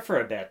down there for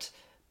a bit.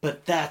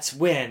 But that's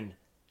when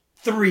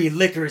 3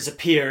 lickers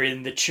appear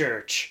in the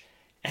church,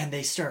 and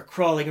they start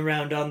crawling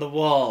around on the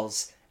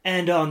walls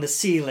and on the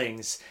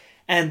ceilings,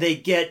 and they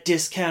get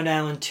discount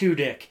Alan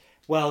Tudyk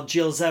while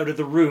Jill's out of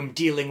the room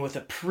dealing with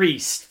a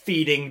priest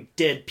feeding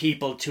dead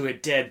people to a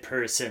dead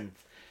person.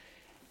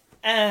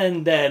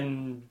 And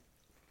then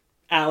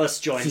Alice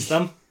joins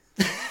them.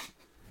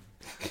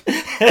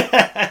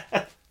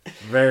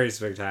 Very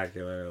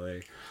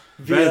spectacularly.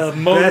 Via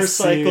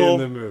motorcycle in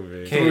the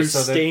movie. through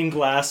stained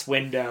glass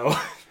window.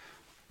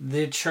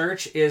 The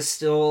church is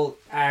still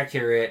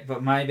accurate,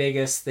 but my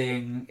biggest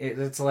thing,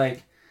 it's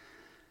like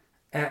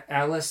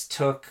Alice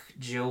took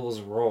Jill's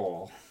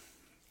role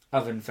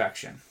of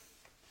infection.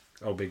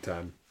 Oh, big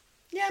time.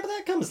 Yeah, but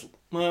that comes,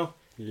 well...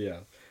 Yeah.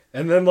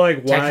 And then,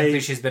 like, why... Technically,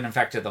 she's been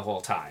infected the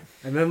whole time.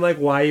 And then, like,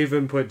 why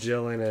even put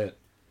Jill in it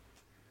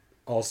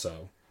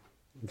also?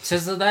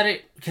 Because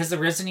the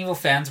Resident Evil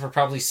fans were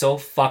probably so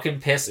fucking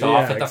pissed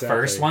off at the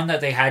first one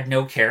that they had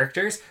no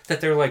characters,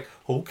 that they're like,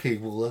 okay,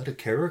 we'll add a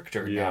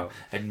character now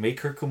and make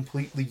her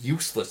completely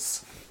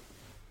useless.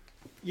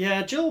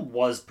 Yeah, Jill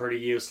was pretty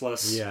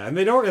useless. Yeah, and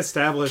they don't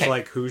establish,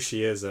 like, who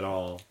she is at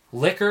all.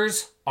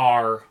 Lickers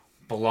are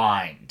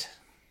blind.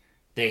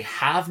 They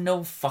have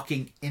no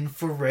fucking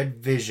infrared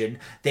vision.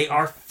 They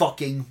are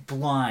fucking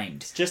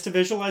blind. It's just a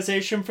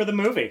visualization for the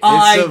movie.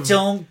 I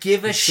don't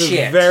give a shit.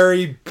 It's a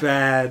very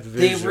bad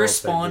visual They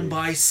respond technique.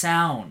 by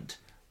sound.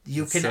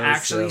 You can so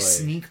actually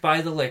silly. sneak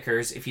by the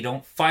lickers if you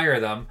don't fire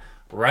them,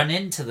 run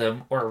into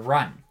them, or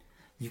run.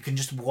 You can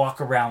just walk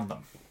around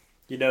them.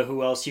 You know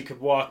who else you could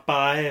walk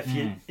by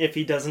if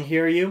he doesn't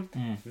hear you?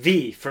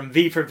 V from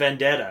V for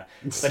Vendetta.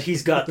 But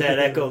he's got that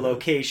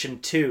echolocation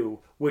too,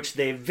 which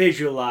they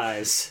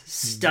visualize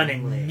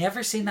stunningly.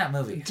 Never seen that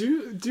movie.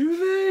 Do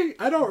they?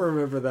 I don't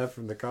remember that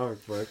from the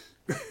comic book.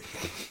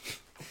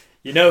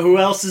 You know who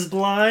else is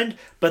blind,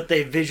 but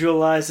they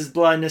visualize his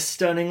blindness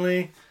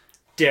stunningly?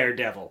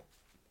 Daredevil.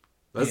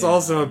 That's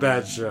also a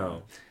bad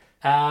show.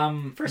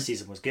 First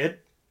season was good.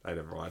 I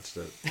never watched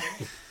it.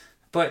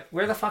 But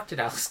where the fuck did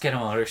Alice get a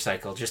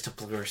motorcycle just to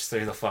burst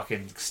through the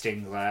fucking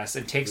stained glass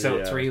and takes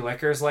out 3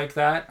 lickers like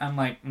that? I'm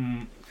like,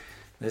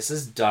 this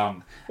is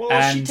dumb.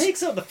 Well, she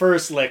takes out the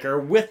first licker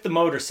with the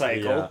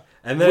motorcycle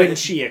and then when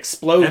she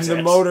explodes and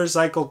the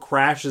motorcycle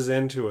crashes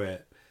into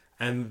it.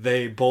 And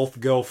they both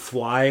go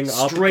flying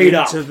straight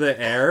up into the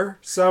air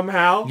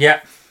somehow.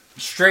 Yeah,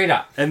 straight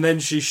up. And then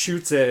she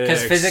shoots it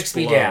because physics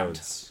be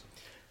damned.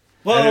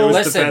 Well,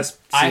 listen,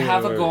 I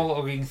have a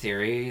glowing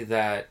theory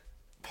that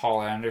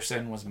Paul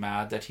Anderson was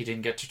mad that he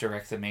didn't get to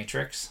direct The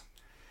Matrix.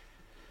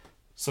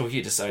 So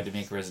he decided to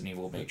make Resident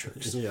Evil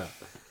Matrix. Yeah.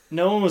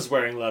 No one was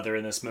wearing leather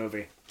in this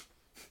movie.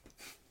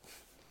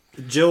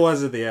 Jill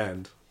was at the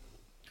end.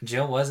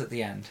 Jill was at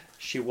the end.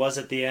 She was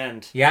at the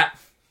end. Yeah.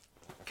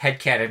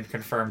 Headcanon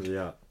confirmed.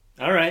 Yeah.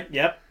 All right,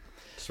 yep.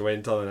 Just wait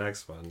until the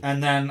next one.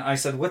 And then I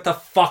said, what the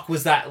fuck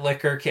was that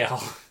liquor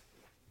kill?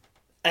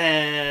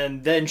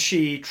 And then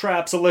she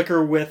traps a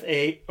licker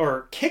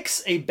or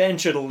kicks a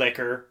bench at a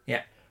licker.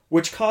 Yeah.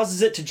 Which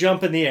causes it to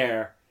jump in the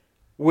air.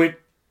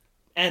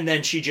 And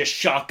then she just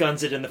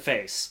shotguns it in the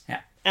face. Yeah.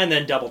 And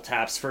then double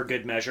taps for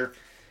good measure.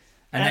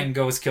 And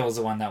then kills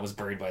the one that was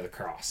buried by the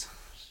cross.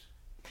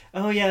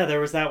 Oh yeah, there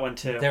was that one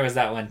too. There was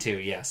that one too,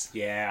 yes.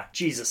 Yeah,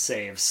 Jesus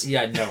saves.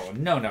 Yeah,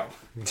 no.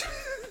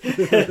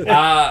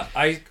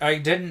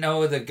 I didn't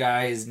know the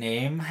guy's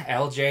name,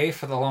 LJ,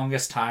 for the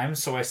longest time,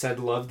 so I said,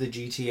 love the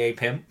GTA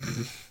pimp.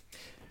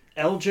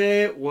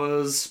 LJ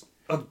was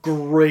a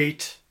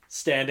great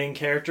standing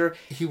character.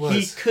 He was.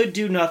 He could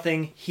do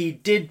nothing. He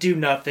did do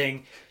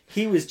nothing.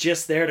 He was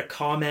just there to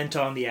comment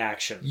on the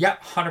action. Yeah,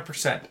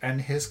 100%.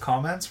 And his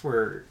comments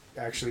were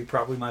actually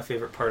probably my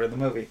favorite part of the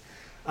movie.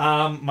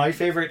 My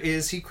favorite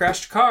is he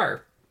crashed a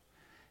car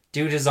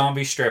due to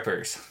zombie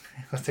strippers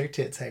with their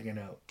tits hanging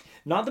out.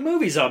 Not the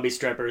movie zombie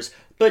strippers,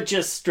 but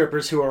just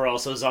strippers who are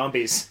also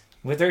zombies.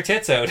 With their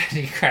tits out,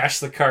 and he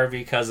crashed the car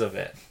because of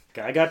it.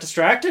 Guy got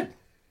distracted.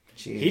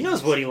 Jeez. He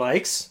knows what he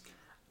likes.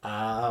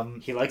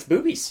 He likes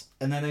boobies.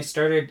 And then they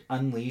started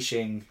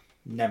unleashing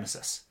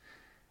Nemesis.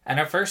 And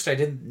at first, I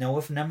didn't know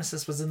if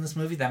Nemesis was in this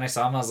movie. Then I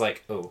saw him, I was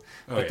like, oh.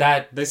 But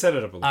that... They set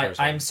it up in the first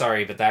one. I'm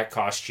sorry, but that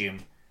costume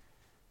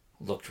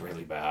looked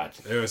really bad.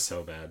 It was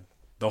so bad.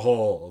 The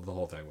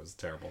whole thing was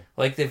terrible.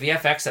 Like the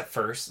VFX at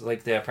first,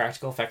 like the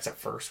practical effects at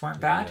first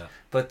weren't bad,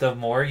 but the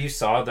more you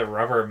saw the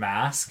rubber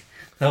mask,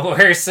 the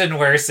worse and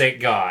worse it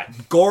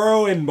got.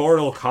 Goro in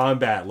Mortal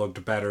Kombat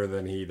looked better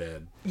than he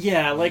did.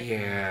 Yeah,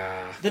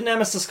 the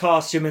Nemesis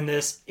costume in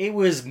this, it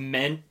was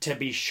meant to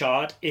be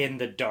shot in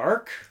the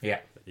dark. Yeah.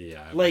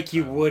 Yeah. Like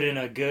you would in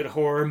a good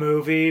horror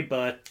movie,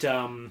 but...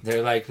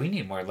 They're like, we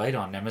need more light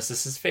on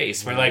Nemesis's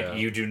face. We're like,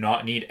 you do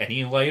not need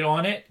any light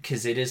on it,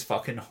 because it is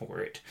fucking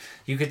horrid.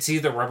 You could see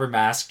the rubber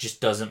mask just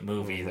doesn't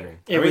move either.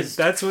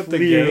 That's what the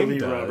game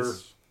does. Rubber.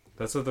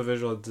 That's what the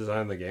visual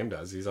design of the game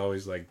does. He's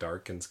always like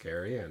dark and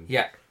scary and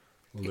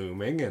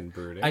looming and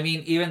brooding. I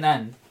mean, even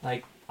then,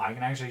 like, I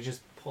can actually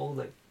just pull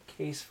the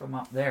case from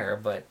up there,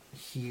 but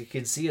you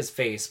can see his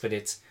face, but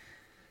it's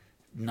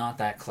not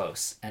that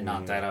close and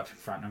not that up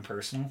front and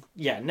personal.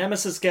 Yeah,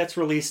 Nemesis gets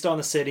released on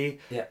the city.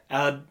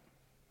 Yeah.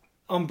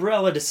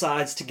 Umbrella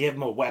decides to give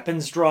him a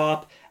weapons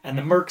drop, and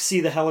the mercs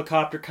see the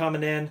helicopter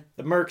coming in.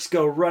 The mercs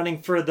go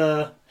running for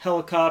the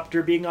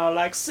helicopter, being all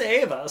like,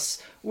 "Save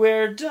us!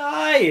 We're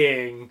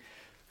dying!"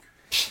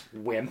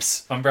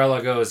 Wimps.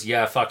 Umbrella goes,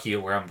 "Yeah, fuck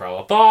you, we're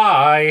Umbrella.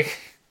 Bye!"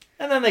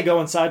 And then they go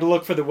inside to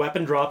look for the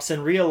weapon drops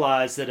and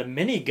realize that a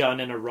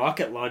minigun and a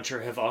rocket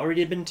launcher have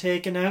already been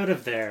taken out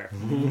of there.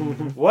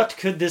 What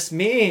could this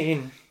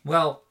mean?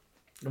 Well,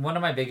 one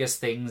of my biggest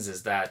things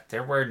is that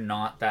there were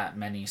not that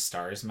many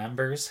STARS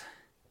members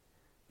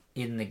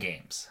in the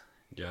games.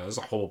 Yeah, there's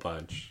a whole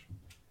bunch.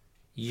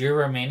 Your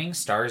remaining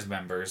STARS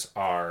members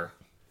are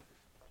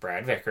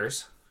Brad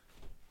Vickers,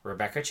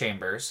 Rebecca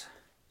Chambers,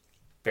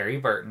 Barry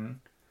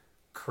Burton,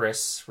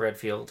 Chris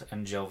Redfield,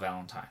 and Jill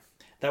Valentine.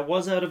 That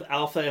was out of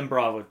Alpha and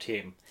Bravo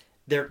team.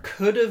 There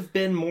could have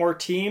been more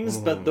teams,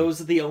 but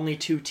those are the only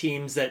two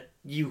teams that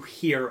you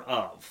hear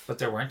of. But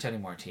there weren't any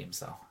more teams,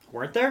 though.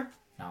 Weren't there?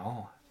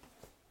 No.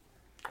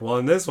 Well,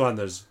 in this one,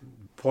 there's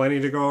plenty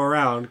to go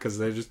around because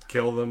they just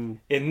kill them.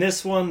 In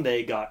this one,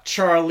 they got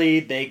Charlie,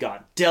 they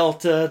got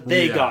Delta,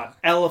 they got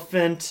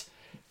Elephant,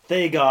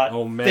 they got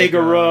Omega,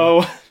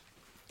 Figaro.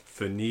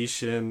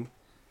 Phoenician.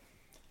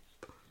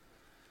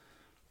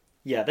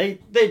 Yeah, they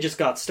just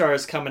got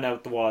STARS coming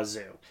out the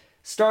wazoo.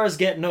 STARS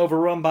getting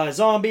overrun by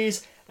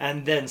zombies,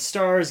 and then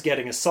STARS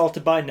getting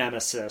assaulted by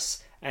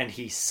Nemesis. And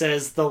he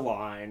says the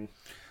line.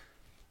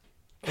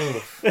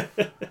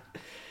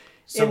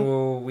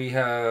 So we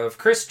have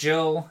Chris,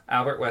 Jill,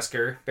 Albert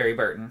Wesker, Barry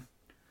Burton,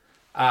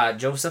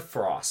 Joseph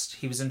Frost.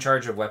 He was in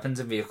charge of weapons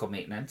and vehicle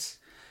maintenance.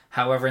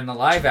 However, in the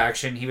live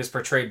action, he was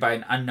portrayed by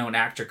an unknown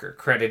actor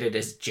credited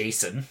as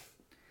Jason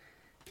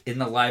in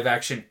the live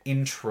action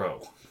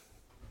intro.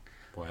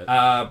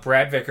 What?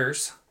 Brad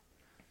Vickers.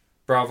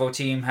 Bravo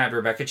team had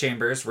Rebecca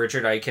Chambers,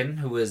 Richard Eichen,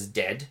 who was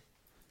dead.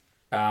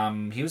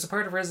 He was a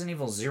part of Resident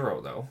Evil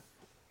 0, though.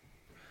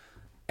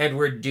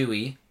 Edward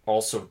Dewey,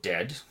 also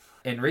dead.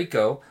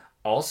 Enrico,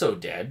 also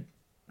dead.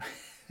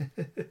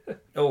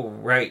 Oh,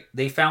 right.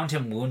 They found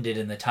him wounded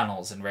in the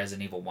tunnels in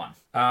Resident Evil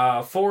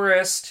 1.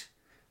 Forrest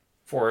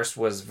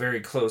was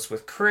very close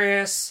with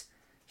Chris.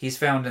 He's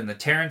found in the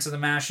Terrence of the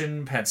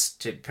Mansion,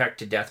 pecked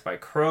to death by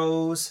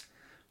crows.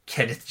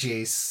 Kenneth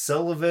J.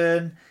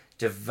 Sullivan,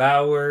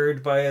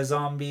 devoured by a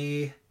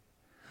zombie.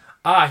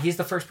 He's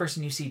the first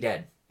person you see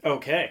dead.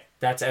 Okay.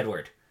 That's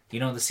Edward. You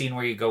know the scene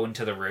where you go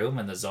into the room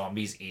and the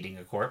zombie's eating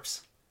a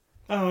corpse?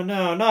 Oh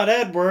no, not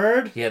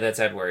Edward. Yeah, that's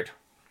Edward.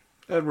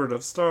 Edward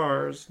of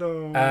STARS,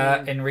 no.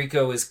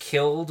 Enrico is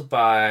killed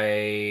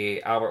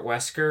by Albert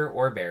Wesker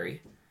or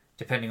Barry,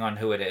 depending on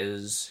who it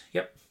is.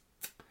 Yep.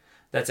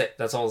 That's it.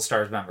 That's all the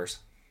STARS members.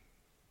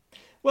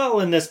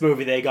 Well, in this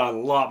movie, they got a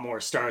lot more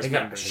STARS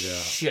members. They got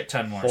a shit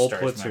ton more whole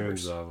STARS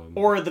members. Of them.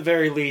 Or at the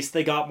very least,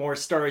 they got more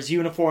STARS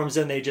uniforms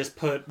and they just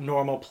put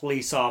normal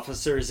police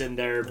officers in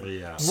their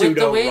pseudo With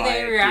the way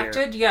they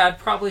reacted, gear. I'd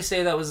probably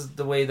say that was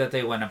the way that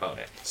they went about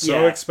it.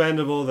 So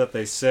expendable that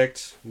they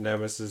sicked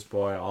Nemesis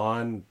Boy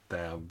on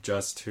them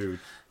just to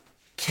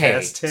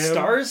test him.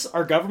 STARS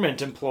are government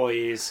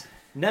employees.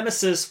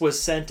 Nemesis was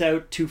sent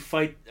out to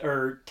fight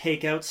or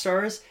take out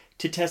STARS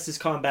to test his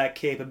combat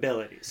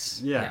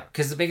capabilities. Yeah.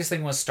 Because the biggest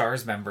thing was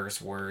STARS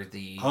members were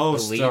the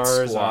elite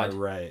STARS squad.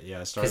 Right,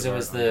 yeah. Because it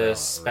was the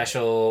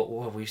special... Right.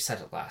 Well, we've said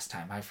it last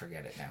time. I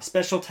forget it now.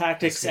 Special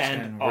Tactics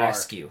and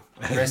Rescue.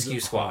 Rescue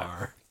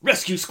Squad.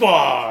 Rescue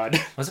Squad!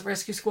 Was it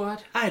Rescue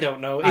Squad? I don't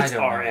know. It's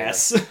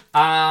RS.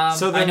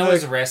 So I know it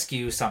was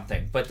Rescue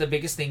something. But the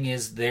biggest thing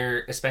is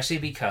there, especially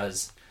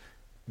because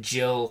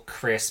Jill,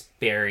 Chris,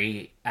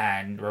 Barry,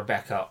 and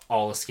Rebecca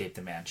all escaped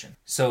the mansion.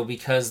 So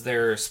because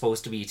they're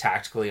supposed to be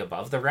tactically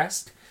above the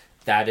rest,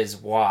 that is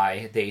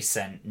why they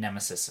sent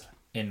Nemesis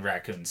in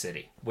Raccoon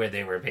City, where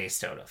they were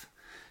based out of.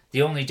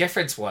 The only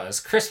difference was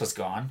Chris was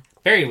gone,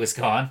 Barry was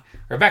gone,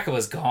 Rebecca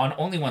was gone,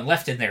 only one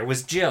left in there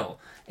was Jill,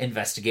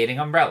 investigating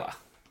Umbrella.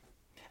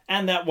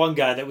 And that one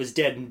guy that was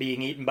dead and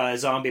being eaten by a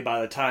zombie by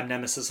the time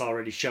Nemesis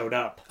already showed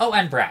up. Oh,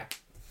 and Brad.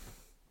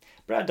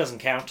 Brad doesn't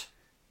count.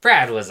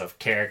 Brad was a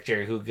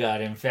character who got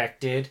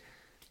infected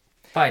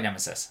by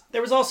Nemesis.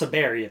 There was also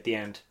Barry at the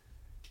end.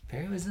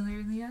 Barry was in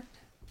there in the end?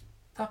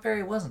 I thought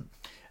Barry wasn't.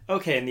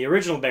 Okay, and the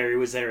original Barry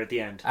was there at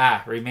the end.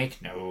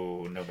 Remake?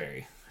 No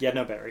Barry. Yeah,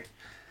 no Barry.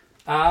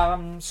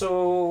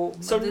 So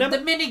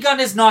the minigun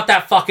is not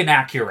that fucking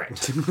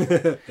accurate.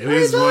 It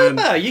is one.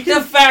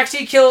 The fact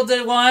he killed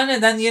the one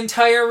and then the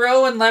entire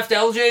row and left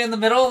LJ in the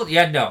middle?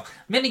 Yeah, no.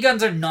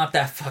 Miniguns are not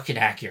that fucking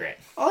accurate.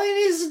 All he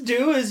needs to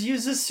do is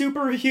use his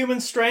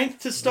superhuman strength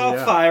to stop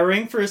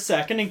firing for a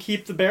second and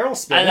keep the barrel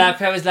spinning.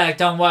 I was like,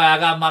 don't worry, I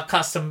got my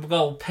custom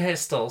gold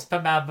pistols.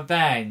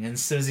 Bang. And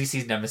as soon as he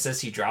sees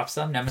Nemesis, he drops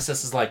them.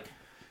 Nemesis is like,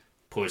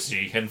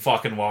 pussy, and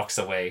fucking walks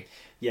away.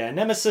 Yeah,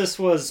 Nemesis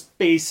was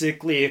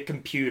basically a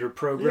computer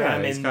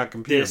program. Yeah, he's got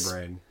computer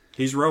brain.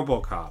 He's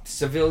RoboCop.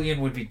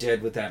 Civilian would be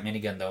dead with that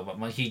minigun, though.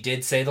 But he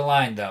did say the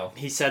line, though.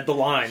 He said the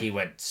line. He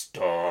went,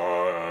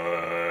 stars.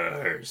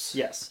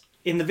 Yes.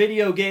 In the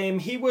video game,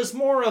 he was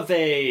more of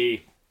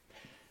a...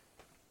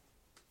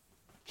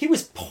 He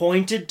was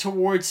pointed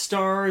towards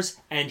stars,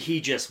 and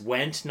he just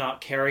went, not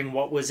caring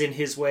what was in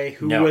his way,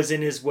 who was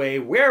in his way,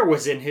 where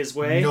was in his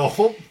way.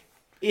 No.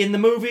 In the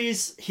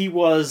movies, he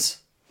was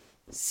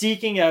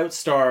seeking out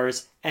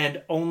stars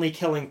and only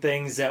killing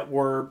things that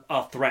were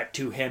a threat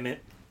to him.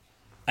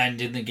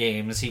 And in the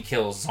games, he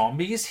kills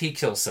zombies, he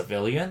kills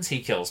civilians, he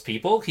kills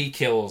people, he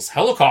kills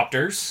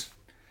helicopters.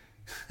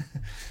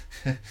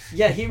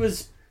 Yeah, he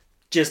was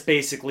just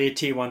basically a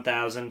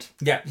T-1000.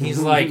 Yeah, he's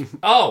like,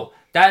 oh,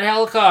 that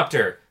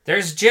helicopter,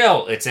 there's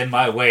Jill, it's in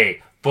my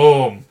way.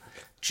 Boom.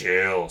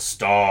 Jill,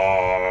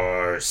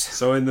 stars.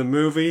 So in the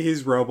movie,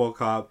 he's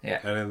RoboCop,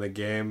 and in the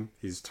game,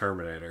 he's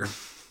Terminator.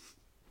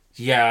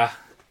 Yeah.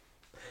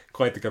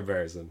 Quite the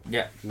comparison.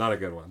 Yeah. Not a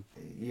good one.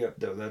 Yep,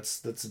 though that's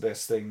the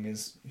best thing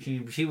is he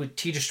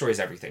destroys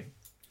everything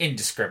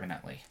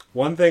indiscriminately.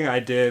 One thing I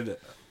did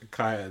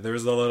there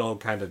was a little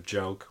kind of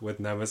joke with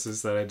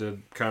Nemesis that I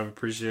did kind of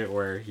appreciate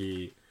where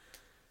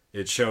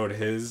it showed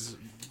his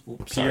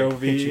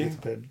POV.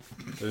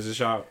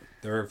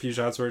 There were a few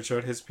shots where it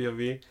showed his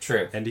POV.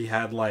 True. And he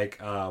had like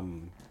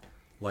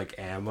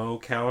ammo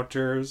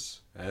counters.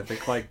 I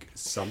think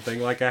something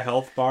like a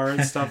health bar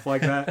and stuff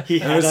like that. He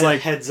had a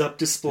heads-up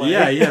display.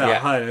 Yeah, he had a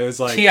HUD. It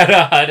was like he had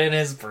a HUD in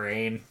his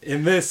brain.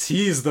 In this,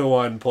 he's the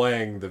one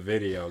playing the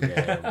video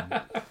game.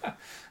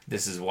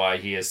 This is why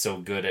he is so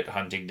good at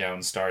hunting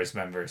down STARS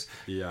members.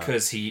 Yeah.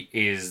 Because he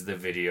is the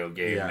video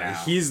game now.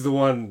 He's the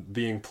one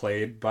being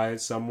played by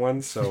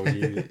someone, so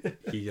he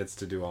gets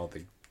to do all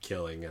the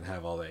killing and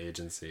have all the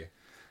agency.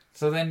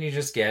 So then you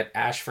just get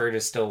Ashford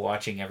is still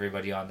watching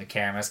everybody on the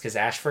cameras because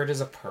Ashford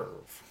is a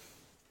perv.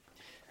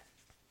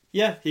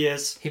 Yeah, he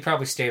is. He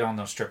probably stayed on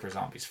those stripper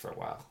zombies for a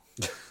while.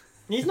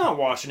 He's not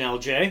watching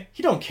LJ.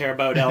 He don't care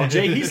about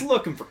LJ. He's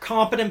looking for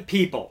competent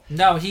people.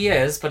 No, he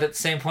is, but at the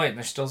same point,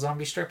 there's still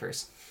zombie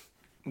strippers.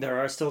 There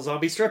are still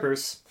zombie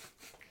strippers.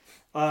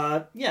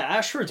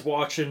 Ashford's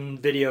watching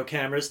video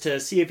cameras to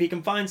see if he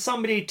can find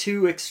somebody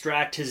to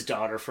extract his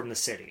daughter from the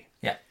city.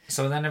 Yeah.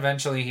 So then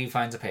eventually he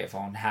finds a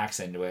payphone, hacks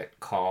into it,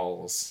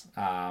 calls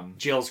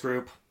Jill's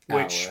group,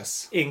 which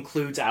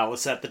includes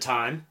Alice at the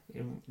time.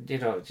 He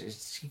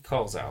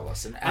calls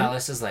Alice, and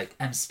Alice is like,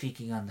 I'm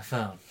speaking on the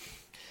phone.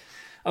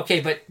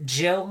 Okay, but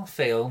Jill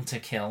failed to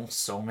kill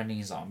so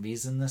many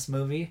zombies in this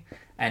movie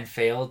and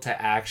failed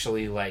to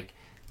actually,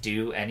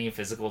 do any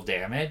physical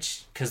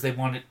damage because they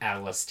wanted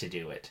Alice to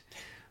do it,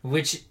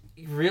 which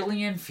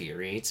really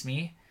infuriates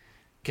me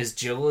because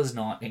Jill is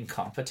not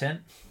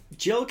incompetent.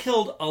 Jill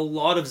killed a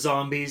lot of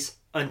zombies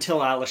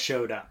until Alice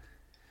showed up.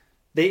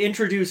 They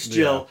introduced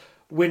Jill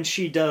when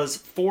she does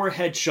 4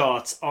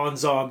 headshots on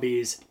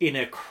zombies in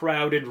a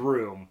crowded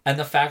room. And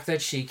the fact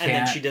that she can't... And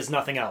then she does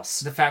nothing else.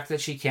 The fact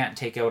that she can't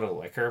take out a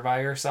liquor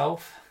by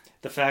herself.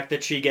 The fact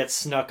that she gets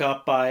snuck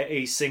up by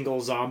a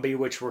single zombie,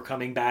 which we're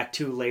coming back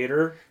to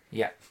later.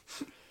 Yeah.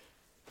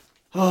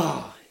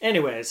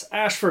 Anyways,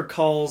 Ashford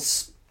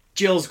calls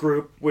Jill's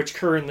group, which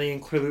currently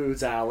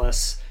includes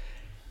Alice,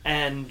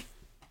 and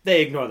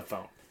they ignore the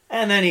phone.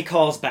 And then he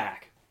calls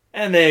back,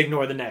 and they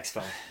ignore the next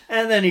phone.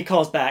 And then he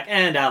calls back,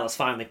 and Alice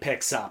finally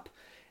picks up.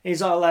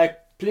 He's all like,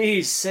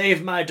 please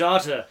save my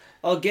daughter.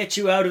 I'll get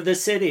you out of the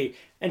city.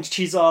 And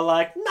she's all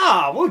like,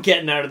 nah, we're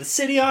getting out of the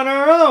city on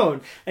our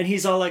own. And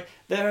he's all like,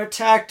 there are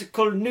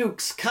tactical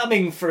nukes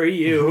coming for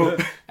you.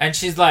 And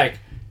she's like,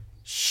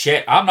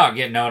 shit, I'm not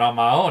getting out on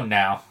my own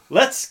now.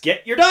 Let's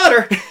get your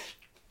daughter.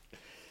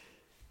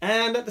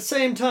 And at the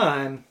same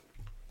time,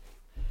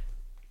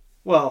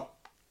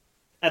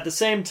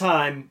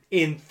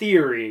 in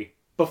theory,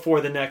 before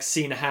the next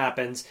scene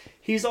happens,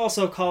 he's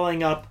also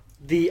calling up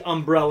the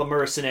Umbrella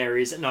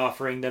mercenaries and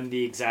offering them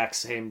the exact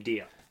same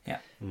deal. Yeah.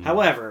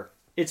 However,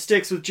 it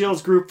sticks with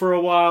Jill's group for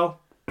a while.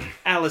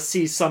 Alice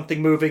sees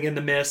something moving in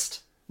the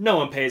mist. No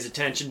one pays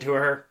attention to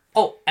her.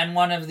 Oh, and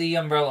one of the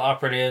Umbrella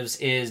operatives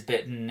is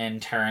bitten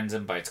and turns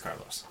and bites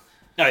Carlos.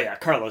 Oh yeah,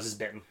 Carlos is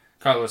bitten.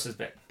 Carlos is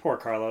bitten. Poor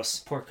Carlos.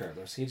 Poor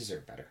Carlos. He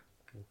deserved better.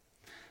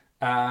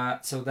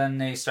 So then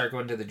they start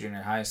going to the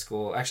junior high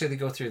school. Actually, they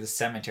go through the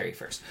cemetery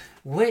first.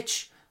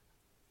 Which,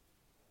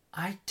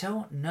 I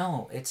don't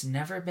know. It's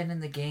never been in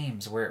the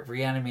games where it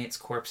reanimates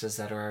corpses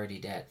that are already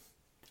dead.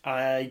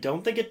 I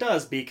don't think it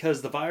does,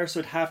 because the virus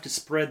would have to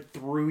spread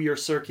through your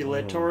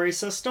circulatory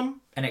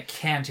system. And it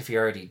can't if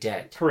you're already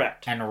dead.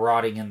 Correct. And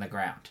rotting in the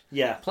ground.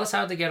 Yeah. Plus,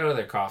 how'd they get out of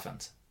their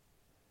coffins?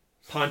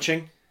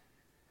 Punching.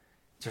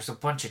 There's a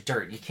bunch of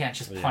dirt. You can't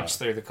just punch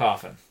through the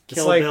coffin.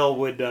 Kill Bill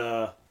would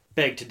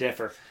beg to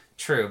differ.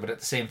 True, but at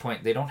the same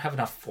point, they don't have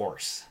enough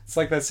force. It's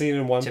like that scene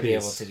in One Piece to be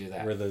able to do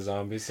that, where the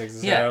zombie sticks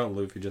his head out and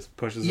Luffy just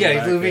pushes him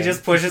back Luffy in.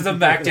 just pushes him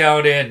back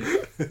down in.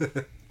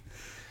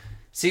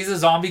 Sees a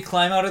zombie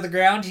climb out of the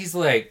ground, he's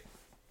like,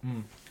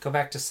 go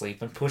back to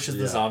sleep, and pushes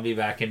the zombie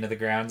back into the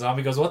ground.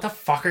 Zombie goes, what the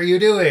fuck are you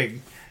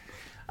doing?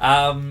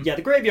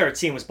 The graveyard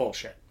scene was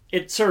bullshit.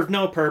 It served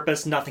no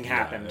purpose, nothing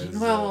happened.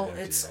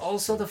 It's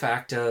also the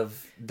fact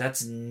of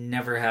that's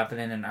never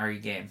happened in an RE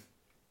game.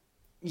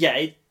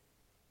 Yeah,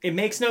 it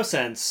makes no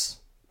sense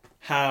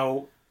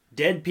how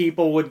dead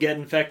people would get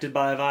infected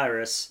by a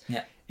virus.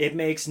 Yeah. It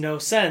makes no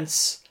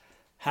sense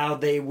how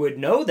they would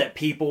know that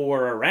people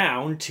were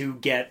around to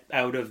get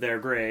out of their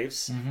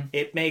graves. Mm-hmm.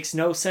 It makes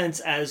no sense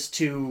as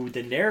to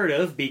the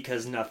narrative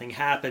because nothing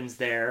happens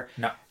there.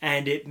 No.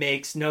 And it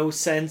makes no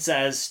sense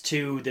as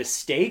to the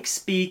stakes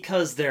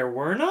because there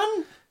were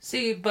none.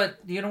 See, but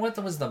you know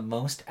what was the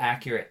most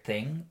accurate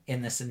thing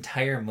in this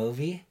entire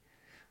movie?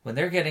 When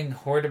they're getting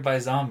hoarded by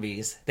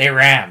zombies, they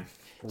ran.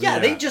 Yeah,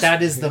 they just...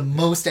 That is the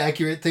most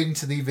accurate thing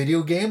to the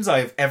video games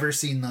I've ever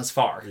seen thus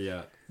far.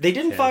 Yeah. They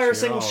didn't fire a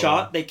single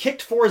shot. They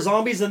kicked 4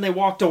 zombies and they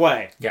walked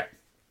away. Yeah.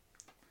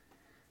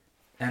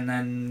 And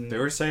then... They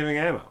were saving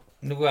ammo.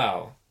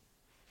 Well,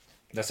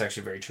 that's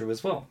actually very true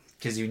as well.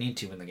 Because you need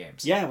to in the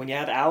games. Yeah, when you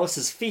have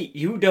Alice's feet,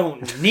 you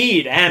don't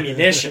need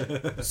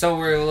ammunition. So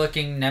we're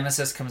looking,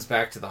 Nemesis comes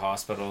back to the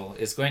hospital,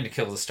 is going to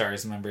kill the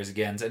STARS members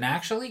again, and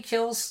actually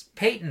kills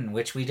Peyton,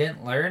 which we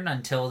didn't learn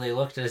until they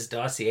looked at his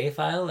dossier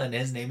file, and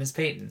his name is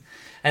Peyton.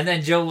 And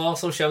then Joe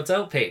also shouts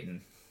out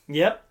Peyton.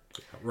 Yep.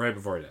 Right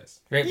before he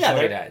dies. Right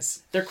before he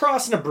dies. They're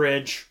crossing a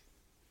bridge.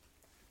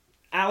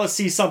 Alice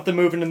sees something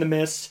moving in the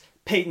mist.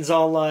 Peyton's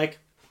all like,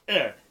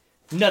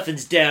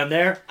 nothing's down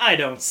there. I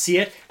don't see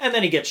it. And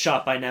then he gets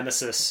shot by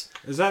Nemesis.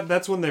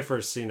 That's when they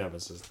first see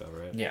Nemesis, though,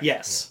 right? Yeah.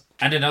 Yes.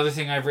 Yeah. And another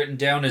thing I've written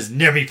down is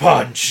Nemi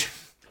Punch.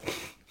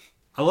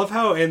 I love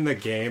how in the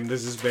game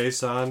this is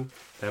based on,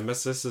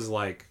 Nemesis is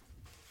like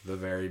the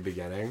very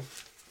beginning.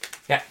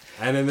 Yeah.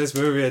 And in this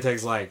movie, it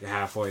takes like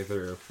halfway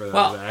through for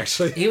them to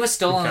actually he was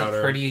still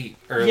on pretty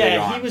early on.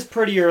 Yeah, he was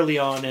pretty early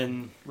on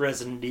in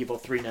Resident Evil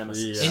 3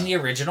 Nemesis. Yeah. In the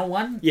original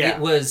one, it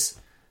was,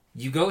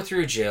 you go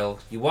through jail,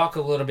 you walk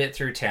a little bit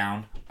through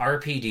town,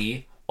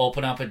 RPD,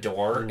 open up a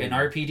door, in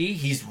RPD,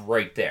 he's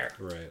right there.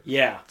 Right.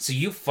 Yeah. So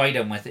you fight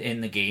him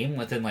within the game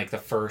within like the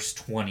first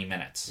 20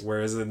 minutes.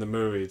 Whereas in the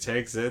movie, it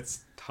takes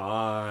its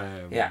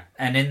time. Yeah.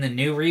 And in the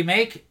new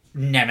remake,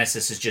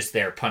 Nemesis is just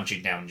there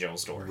punching down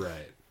Joel's door.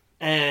 Right.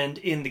 And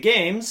in the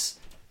games,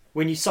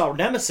 when you saw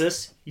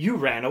Nemesis, you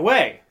ran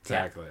away.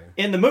 Exactly.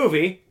 In the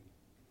movie,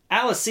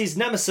 Alice sees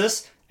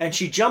Nemesis and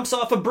she jumps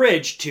off a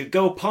bridge to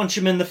go punch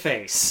him in the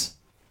face.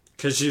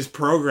 Because she's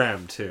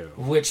programmed to.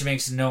 Which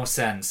makes no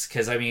sense,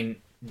 because, I mean,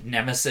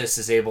 Nemesis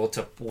is able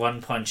to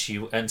one-punch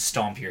you and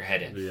stomp your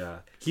head in. Yeah.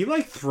 He,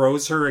 like,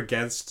 throws her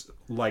against,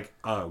 like,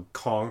 a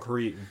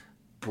concrete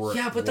brick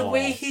but the wall.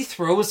 way he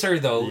throws her,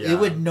 though, it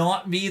would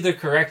not be the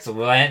correct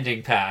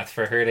landing path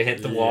for her to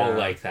hit the wall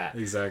like that.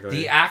 Exactly.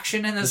 The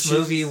action in this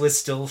movie was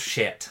still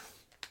shit.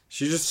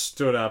 She just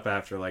stood up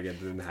after, like, it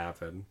didn't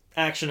happen.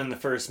 Action in the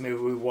first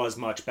movie was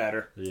much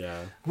better.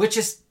 Yeah.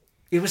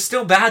 It was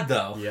still bad,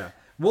 though. Yeah.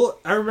 Well,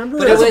 I remember...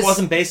 But it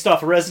wasn't based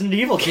off a Resident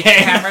Evil game. The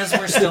cameras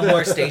were still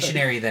more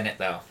stationary than it,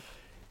 though.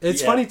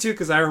 It's funny, too,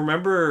 because I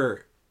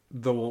remember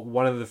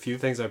one of the few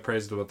things I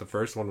praised about the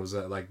first one was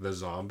that, like, the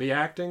zombie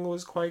acting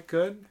was quite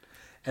good.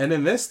 And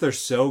in this, they're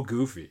so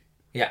goofy.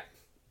 Yeah.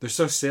 They're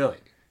so silly.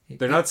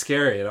 They're not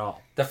scary at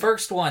all. The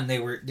first one, they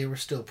were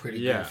still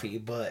pretty goofy,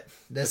 but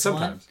this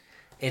one,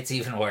 it's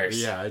even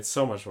worse. Yeah, it's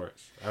so much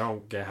worse. I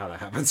don't get how that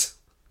happens.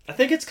 I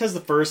think it's because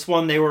the first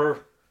one, they were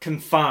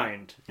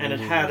confined, and it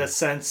had a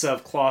sense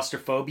of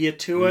claustrophobia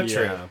to it.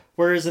 Yeah.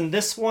 Whereas in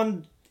this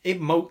one,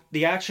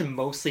 the action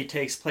mostly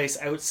takes place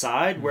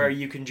outside, where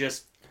you can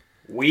just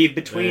weave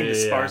between the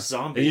sparse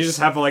zombies. And you just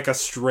have like a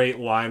straight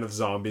line of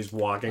zombies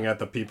walking at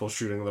the people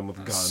shooting them with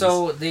guns.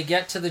 So they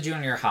get to the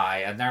junior high,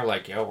 and they're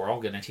like, yo, we're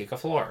all going to take a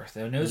floor.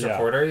 The news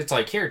reporter, it's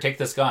like, here, take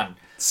this gun.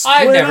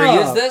 I've never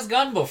used this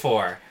gun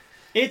before.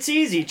 It's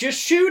easy, just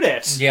shoot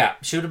it. Yeah,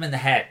 shoot him in the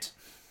head.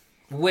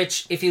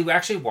 Which, if you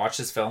actually watch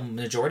this film,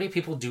 majority of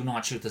people do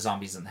not shoot the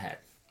zombies in the head.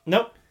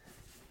 Nope.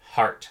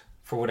 Heart,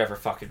 for whatever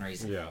fucking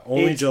reason. Yeah,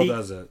 only Jill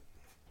does it.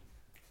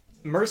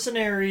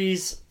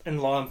 Mercenaries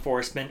and law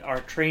enforcement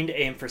are trained to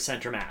aim for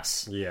center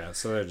mass. Yeah,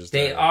 so they're just...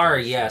 They are,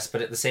 yes,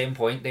 but at the same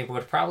point, they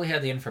would probably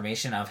have the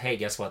information of, hey,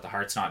 guess what, the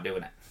heart's not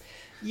doing it.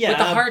 Yeah. But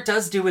the heart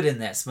does do it in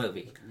this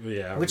movie.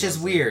 Yeah. Which is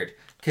weird,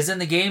 because in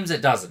the games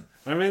it doesn't.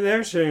 I mean,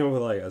 they're shooting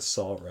with, like,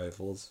 assault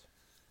rifles.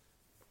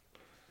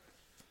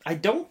 I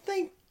don't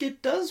think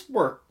it does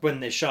work when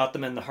they shot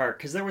them in the heart,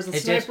 because there was a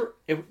sniper.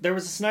 There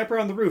was a sniper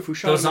on the roof who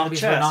shot Those him in the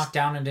chest. zombies were knocked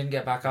down and didn't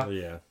get back up.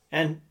 Yeah.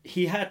 And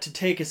he had to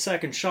take his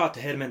second shot to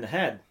hit him in the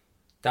head.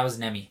 That was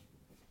Nemi.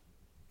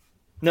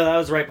 No, that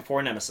was right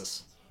before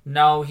Nemesis.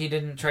 No, he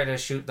didn't try to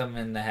shoot them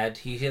in the head.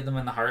 He hit them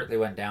in the heart. They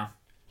went down.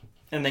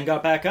 And then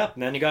got back up.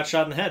 And then he got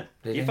shot in the head.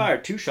 He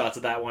fired 2 shots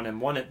at that one and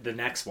 1 at the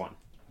next one.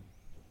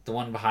 The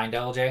one behind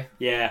LJ?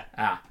 Yeah.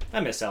 Ah. I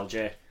miss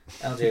LJ.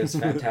 LJ was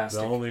fantastic.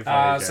 The only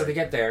so they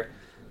get there.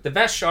 The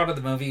best shot of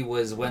the movie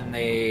was when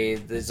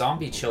the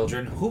zombie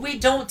children, who we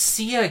don't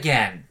see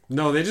again.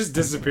 No, they just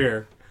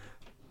disappear.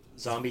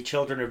 Zombie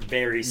children are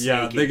very sneaky.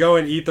 Yeah, they go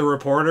and eat the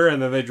reporter, and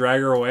then they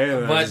drag her away.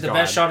 And but the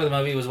best shot of the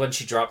movie was when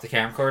she dropped the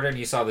camcorder, and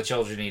you saw the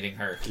children eating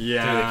her.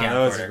 Yeah, through the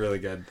camcorder. that was really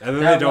good. And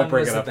then they don't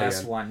bring it up again.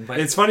 Best one, but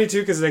it's funny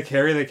too because they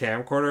carry the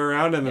camcorder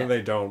around, and then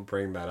they don't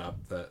bring that up.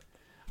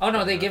 Oh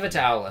no, they give it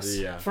to Alice.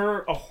 Yeah.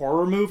 For a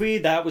horror movie,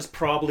 that was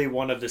probably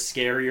one of the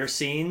scarier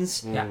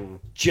scenes. Yeah.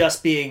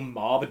 Just being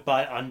mobbed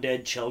by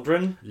undead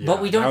children. Yeah,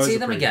 but we don't see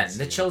them again.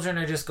 The children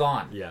are just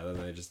gone. Yeah,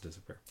 then they just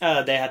disappear.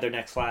 They had their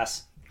next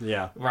class.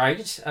 Yeah.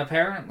 Right?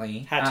 Apparently.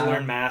 Had to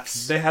learn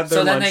maths. They had their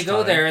So then lunch they go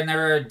time. there, and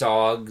there are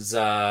dogs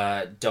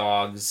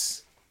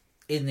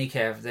in the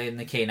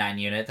K9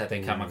 unit that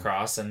they come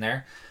across, and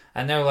they're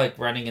like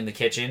running in the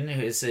kitchen.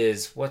 This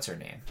is, what's her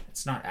name?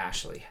 It's not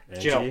Ashley.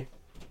 Jill.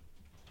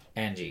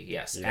 Angie,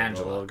 yes. Yeah,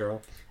 Angela. the little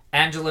girl.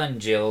 Angela and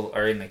Jill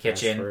are in the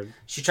kitchen. Ashford.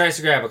 She tries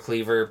to grab a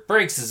cleaver,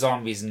 breaks the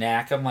zombie's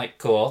neck. I'm like,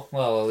 cool.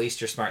 Well, at least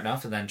you're smart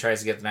enough. And then tries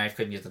to get the knife,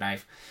 couldn't get the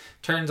knife.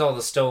 Turns all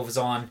the stoves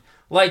on,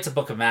 lights a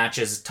book of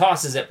matches,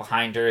 tosses it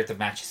behind her. The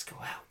matches go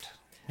out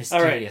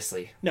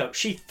mysteriously. Right. No,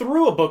 she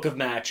threw a book of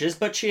matches,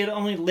 but she had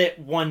only lit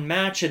 1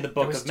 match in the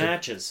book of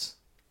matches.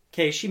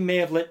 Okay, she may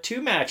have lit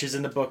 2 matches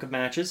in the book of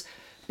matches,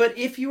 but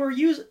if you are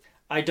using...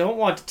 I don't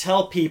want to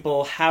tell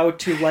people how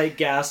to light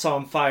gas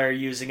on fire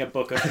using a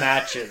book of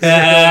matches.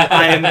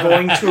 I am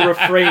going to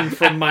refrain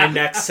from my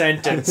next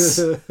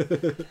sentence.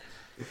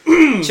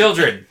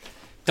 Children,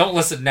 don't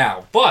listen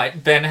now,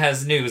 but Ben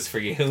has news for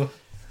you.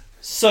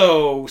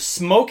 So,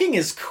 smoking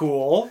is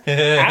cool.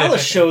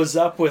 Alice shows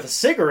up with a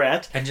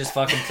cigarette. And just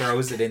fucking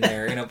throws it in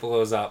there and it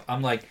blows up.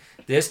 I'm like,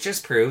 this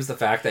just proves the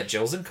fact that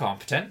Jill's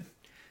incompetent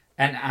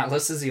and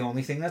Alice is the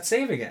only thing that's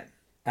saving it.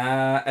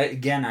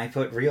 Again, I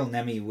put real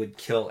Nemi would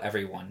kill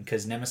everyone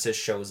because Nemesis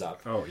shows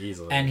up. Oh,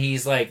 easily. And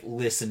he's like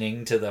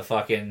listening to the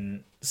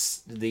fucking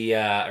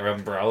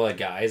Umbrella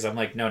guys. I'm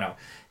like, no.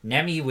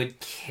 Nemi would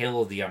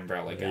kill the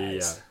Umbrella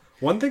guys. Yeah.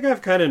 One thing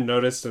I've kind of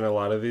noticed in a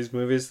lot of these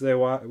movies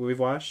we've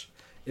watched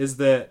is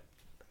that,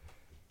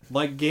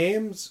 like,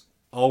 games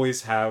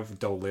always have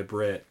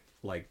deliberate,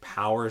 like,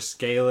 power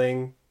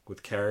scaling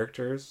with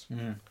characters.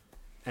 Mm.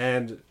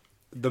 And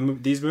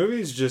these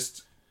movies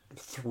just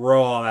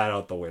throw all that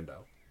out the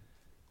window.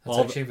 That's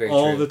actually very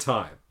all true. the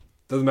time.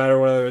 Doesn't matter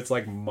whether it's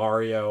like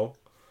Mario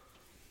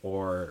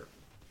or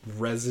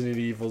Resident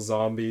Evil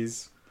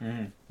zombies.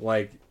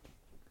 Like,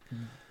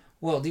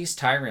 well, these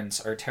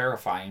tyrants are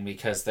terrifying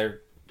because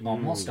they're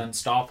almost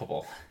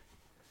unstoppable.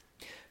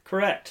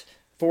 Correct.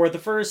 For the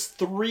first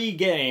 3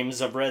 games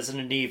of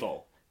Resident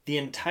Evil, the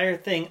entire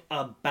thing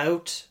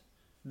about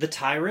the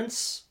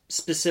tyrants,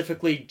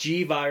 specifically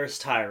G-Virus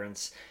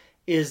tyrants,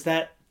 is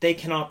that they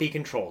cannot be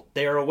controlled.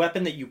 They are a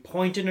weapon that you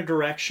point in a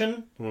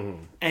direction,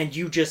 and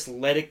you just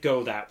let it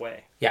go that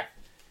way. Yeah.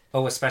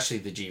 Oh, especially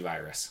the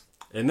G-Virus.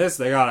 In this,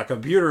 they got a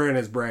computer in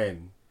his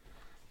brain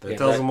that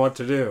tells him what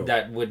to do.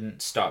 That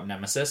wouldn't stop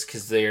Nemesis,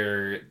 because if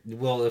they're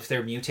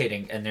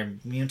mutating, and they're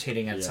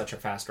mutating at such a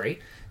fast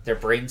rate, their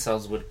brain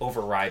cells would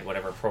override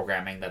whatever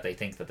programming that they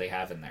think that they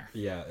have in there.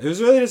 Yeah. It was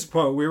really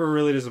disappointing. We were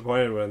really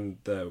disappointed when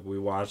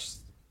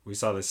we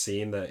saw the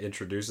scene that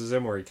introduces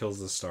him where he kills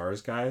the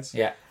STARS guys.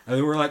 Yeah. And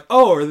then we're like,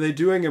 oh, are they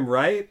doing him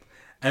right?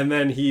 And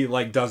then he,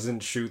 like, doesn't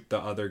shoot the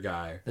other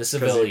guy. The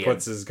civilian. Because he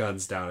puts his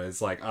guns down.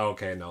 It's like, oh,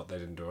 okay, no, they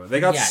didn't do it. They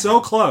got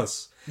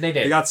close. They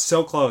did. They got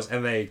so close,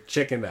 and they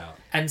chickened out.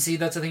 And see,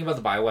 that's the thing about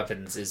the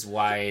bioweapons, is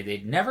why they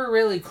never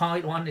really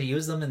quite wanted to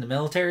use them in the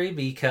military,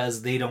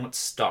 because they don't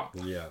stop.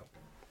 Yeah.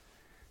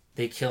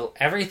 They kill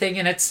everything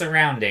in its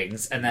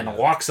surroundings, and then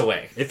walks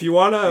away. If you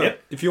want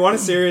a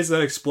series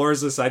that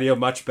explores this idea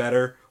much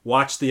better,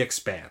 watch The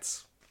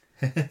Expanse.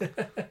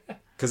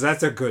 Because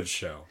that's a good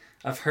show.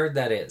 I've heard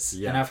that is.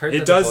 Yeah. And I've heard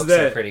that the books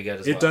are pretty good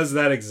as well. It does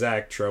that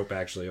exact trope,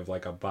 actually, of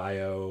like a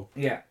bio...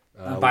 Yeah.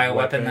 A bioweapon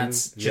weapon.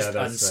 that's just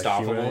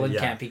unstoppable and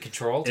can't be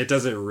controlled. It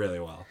does it really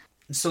well.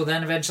 So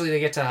then eventually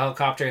they get to the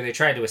helicopter. They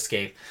try to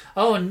escape.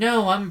 Oh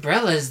no,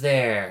 Umbrella's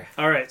there.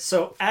 Alright,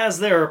 so as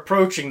they're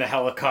approaching the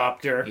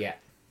helicopter... Yeah.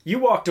 You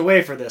walked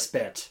away for this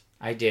bit.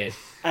 I did.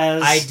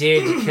 I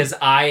did, because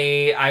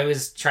I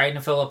was trying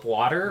to fill up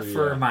water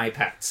for my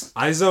pets.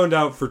 I zoned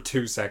out for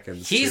 2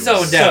 seconds. He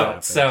zoned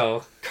out,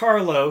 so...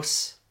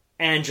 Carlos,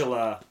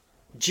 Angela,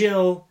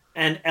 Jill,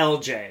 and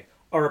LJ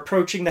are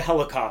approaching the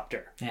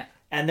helicopter. Yeah.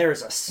 And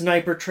there's a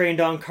sniper trained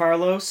on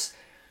Carlos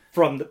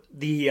from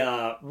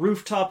the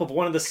rooftop of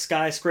one of the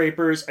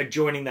skyscrapers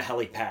adjoining the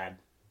helipad.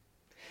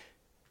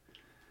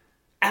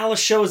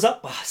 Alice shows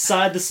up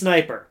beside the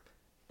sniper.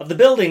 Of the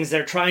buildings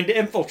they're trying to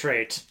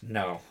infiltrate.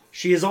 No.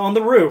 She is on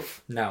the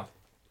roof. No.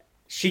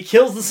 She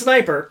kills the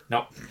sniper.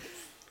 Nope.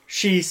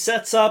 She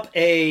sets up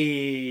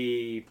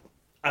I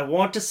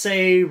want to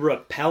say,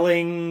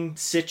 repelling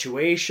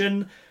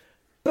situation,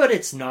 but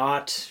it's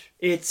not.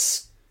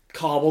 It's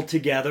cobbled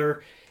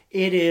together.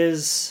 It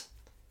is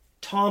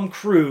Tom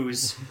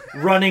Cruise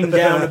running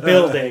down a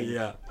building.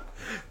 Yeah.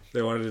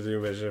 They wanted to do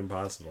Mission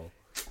Impossible.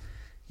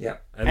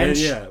 Yep. And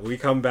then, we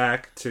come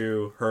back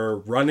to her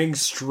running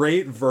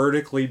straight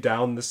vertically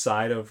down the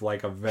side of,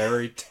 like, a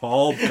very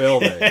tall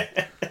building.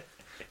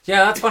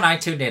 Yeah, that's when I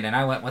tuned in, and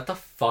I went, what the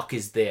fuck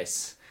is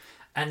this?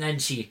 And then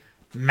she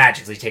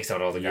magically takes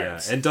out all the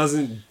guards. Yeah, and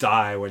doesn't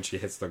die when she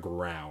hits the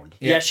ground.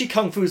 Yeah, she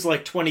kung fu's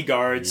like 20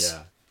 guards.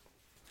 Yeah.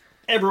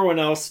 Everyone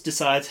else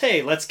decides,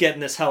 hey, let's get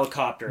in this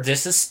helicopter.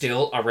 This is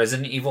still a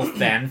Resident Evil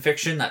fan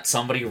fiction that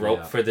somebody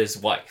wrote for this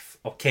wife,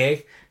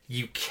 okay?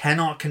 You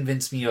cannot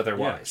convince me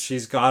otherwise. Yeah,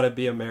 she's got to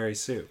be a Mary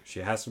Sue.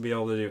 She has to be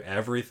able to do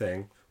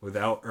everything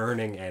without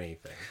earning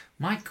anything.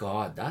 My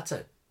God, that's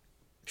a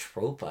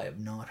trope I have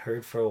not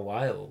heard for a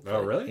while.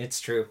 Oh, really? It's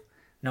true.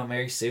 No,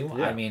 Mary Sue?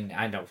 Yeah. I mean,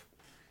 I know.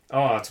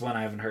 Oh, it's one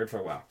I haven't heard for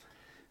a while.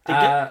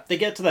 They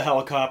get to the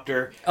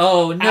helicopter.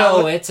 Oh,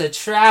 no, it's a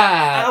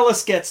trap.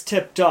 Alice gets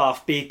tipped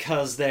off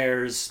because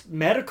there's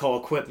medical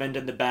equipment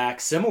in the back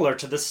similar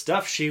to the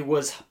stuff she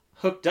was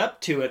hooked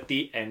up to at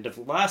the end of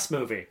the last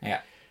movie.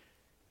 Yeah.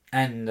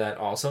 And that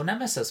also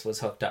Nemesis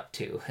was hooked up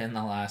to in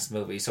the last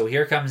movie. So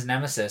here comes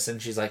Nemesis,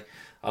 and she's like,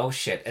 oh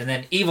shit. And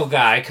then evil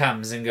guy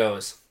comes and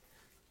goes,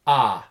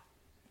 ah,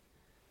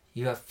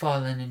 you have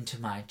fallen into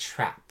my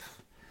trap.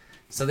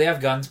 So they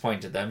have guns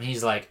pointed at them.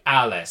 He's like,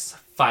 Alice,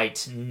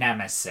 fight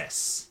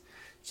Nemesis.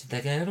 She's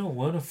like, I don't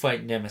want to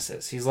fight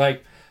Nemesis. He's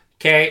like,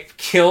 okay,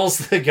 kills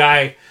the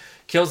guy,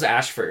 kills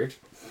Ashford.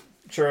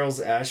 Charles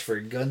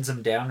Ashford guns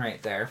him down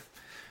right there.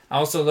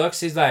 Also looks,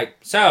 he's like,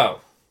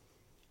 so,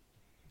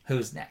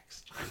 who's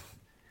next?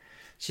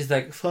 She's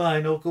like,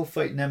 fine, I'll go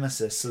fight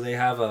Nemesis. So they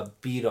have a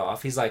beat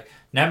off. He's like,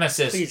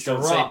 Nemesis, please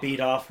don't say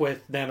beat off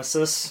with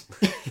Nemesis.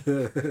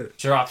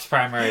 Drops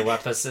primary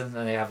weapons and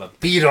then they have a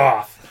beat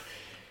off.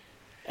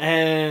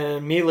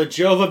 And Mila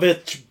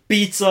Jovovich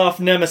beats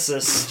off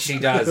Nemesis. She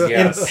does,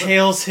 yes.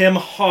 Impales him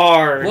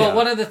hard. Well,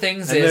 one of the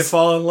things and they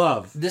fall in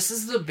love. This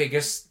is the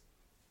biggest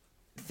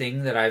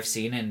thing that I've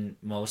seen in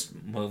most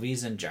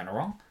movies in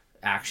general.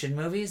 Action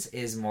movies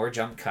is more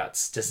jump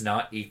cuts does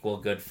not equal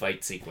good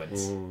fight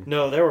sequence.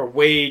 No, there were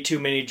way too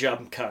many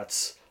jump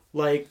cuts.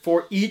 Like,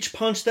 for each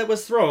punch that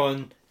was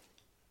thrown,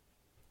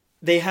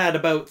 they had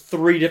about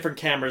 3 different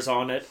cameras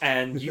on it,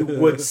 and you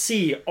would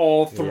see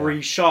all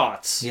 3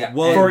 shots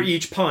for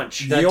each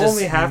punch. You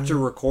only have to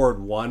record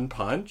one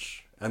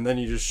punch, and then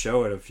you just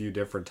show it a few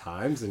different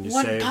times, and you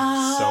save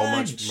so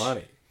much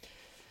money.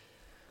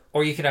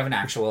 Or you could have an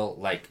actual,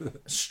 like,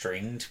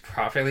 stringed,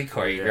 properly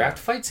choreographed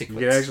fight sequence.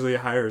 You could actually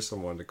hire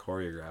someone to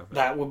choreograph it.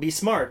 That would be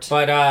smart.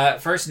 But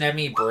first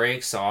Nemi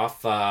breaks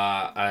off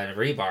a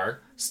rebar,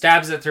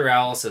 stabs it through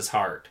Alice's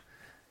heart.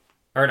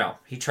 Or no,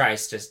 he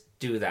tries to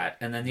do that.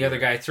 And then the other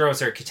guy throws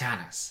her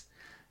katanas.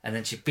 And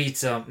then she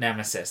beats up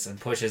Nemesis and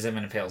pushes him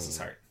and impales his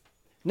heart.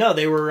 No,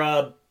 they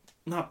were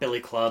not billy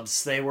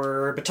clubs. They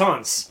were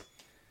batons.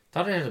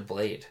 Thought it had a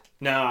blade.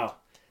 No.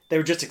 They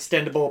were just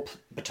extendable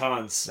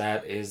batons.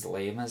 That is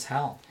lame as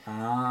hell.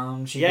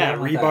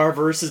 Rebar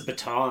versus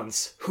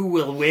batons. Who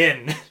will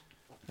win?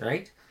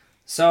 Right?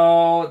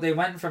 So they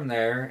went from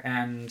there,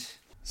 and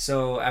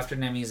so after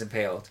Nemi's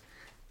impaled,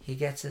 he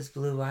gets his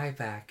blue eye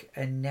back,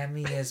 and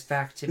Nemi is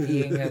back to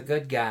being a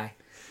good guy.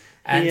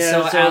 And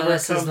so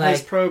Alice is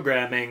like,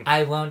 programming.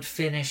 I won't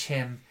finish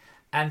him.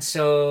 And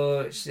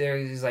so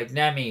he's like,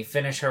 Nemi,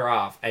 finish her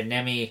off. And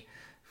Nemi...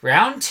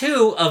 Round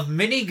 2 of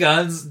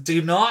miniguns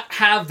do not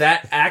have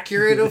that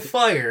accurate of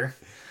fire.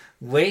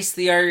 Waste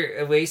the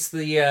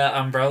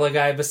umbrella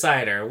guy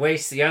beside her.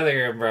 Waste the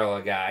other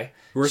umbrella guy.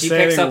 She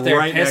picks up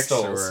their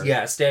pistols. Next to her.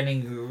 Yeah,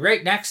 standing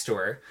right next to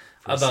her.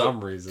 For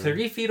about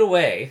 3 feet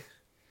away.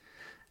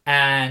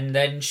 And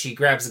then she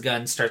grabs a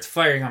gun, starts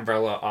firing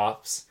umbrella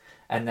ops,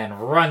 and then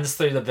runs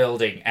through the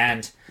building.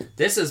 And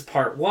this is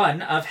part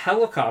 1 of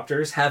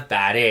helicopters have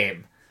bad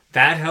aim.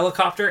 Bad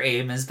helicopter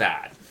aim is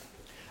bad.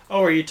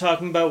 Oh, are you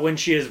talking about when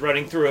she is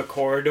running through a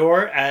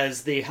corridor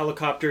as the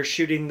helicopter is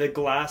shooting the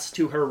glass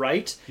to her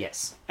right?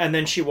 Yes. And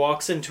then she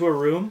walks into a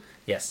room?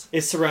 Yes.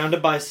 Is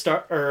surrounded by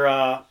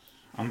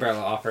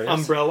umbrella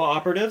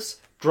operatives.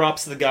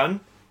 Drops the gun.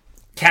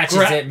 Catches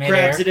it midair.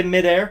 Grabs it in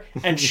midair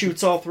and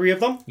shoots all 3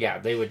 of them? Yeah,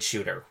 they would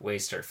shoot her.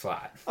 Waste her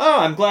flat. Oh,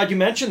 I'm glad you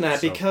mentioned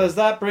that because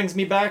that brings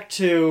me back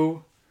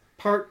to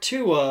part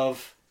 2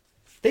 of...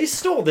 They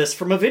stole this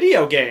from a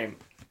video game.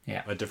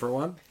 Yeah. A different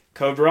one?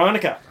 Code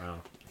Veronica. Oh.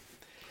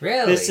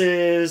 Really? This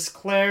is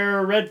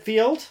Claire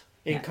Redfield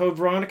in Code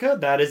Veronica.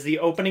 That is the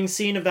opening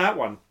scene of that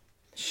one.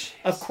 Jeez.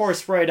 Of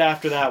course, right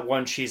after that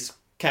one, she's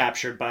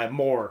captured by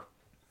more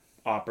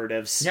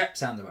operatives. Yep,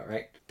 sounds about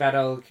right.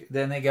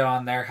 Then they get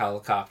on their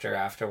helicopter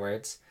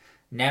afterwards.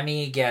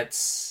 Nemi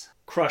gets...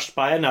 crushed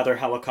by another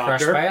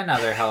helicopter.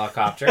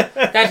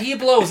 That he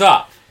blows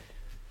up.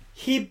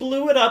 He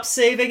blew it up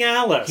saving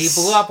Alice.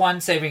 He blew up one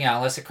saving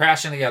Alice. It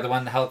crashed into the other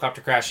one. The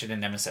helicopter crashed into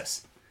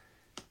Nemesis.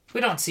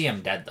 We don't see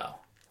him dead, though.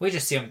 We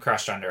just see him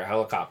crushed under a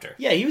helicopter.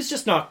 Yeah, he was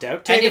just knocked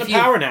out, taking a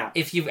power nap.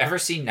 If you've ever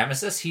seen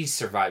Nemesis, he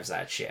survives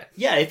that shit.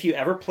 Yeah, if you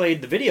ever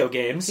played the video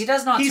games, he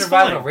does not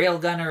survive a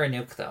railgun or a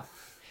nuke, though.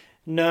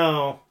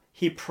 No,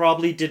 he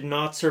probably did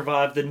not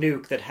survive the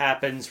nuke that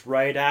happens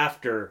right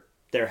after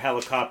their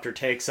helicopter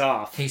takes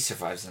off. He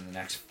survives in the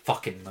next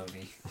fucking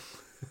movie.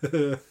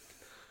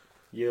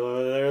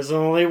 There's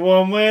only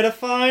one way to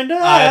find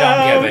out.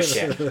 I don't give a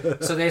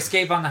shit. So they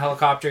escape on the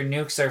helicopter,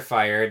 nukes are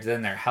fired,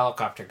 then their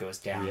helicopter goes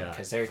down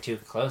because they're too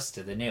close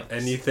to the nukes.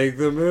 And you think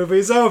the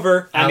movie's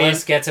over.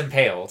 Alice gets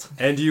impaled.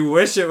 And you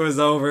wish it was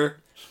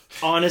over.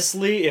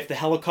 Honestly, if the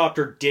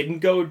helicopter didn't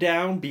go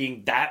down,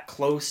 being that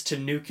close to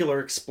nuclear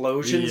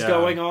explosions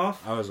going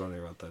off... I was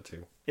wondering about that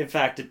too. In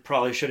fact, it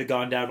probably should have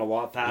gone down a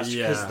lot faster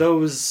because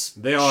those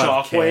they all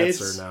shockwaves. Have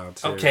cancer now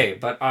too. Okay,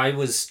 but I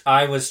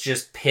was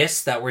just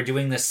pissed that we're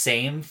doing the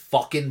same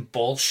fucking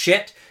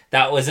bullshit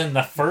that was in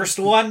the first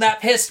one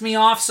that pissed me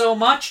off so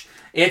much.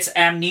 It's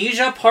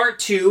Amnesia Part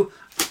 2,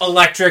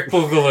 Electric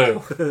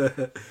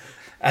Boogaloo.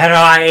 And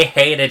I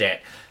hated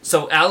it.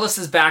 So Alice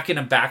is back in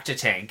a Bacta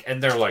tank,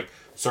 and they're like,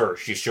 "Sir,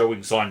 she's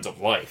showing signs of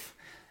life."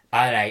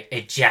 And I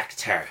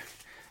eject her.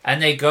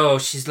 And they go,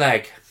 she's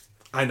like...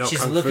 I know.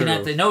 She's looking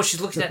at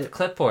the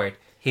clipboard.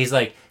 He's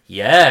like,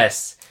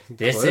 "Yes,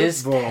 this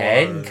is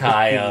Pen,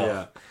 Kyle."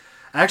 Yeah.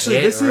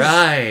 Actually, this is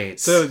right.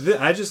 So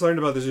I just learned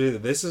about this video.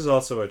 This is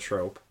also a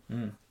trope.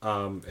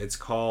 It's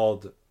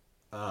called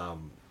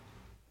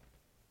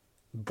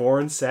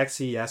 "Born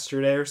Sexy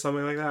Yesterday" or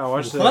something like that. I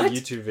watched a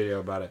YouTube video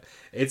about it.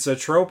 It's a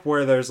trope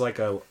where there's like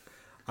a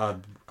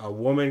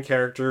woman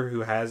character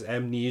who has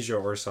amnesia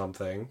or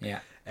something.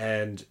 Yeah.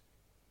 And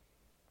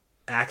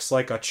acts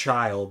like a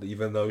child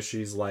even though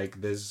she's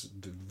like this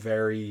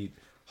very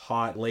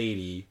hot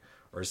lady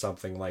or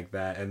something like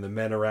that, and the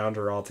men around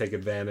her all take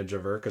advantage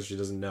of her because she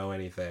doesn't know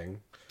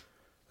anything,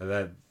 and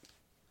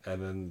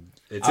then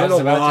it's in a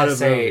lot of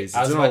movies.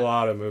 It's in a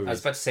lot of movies. I was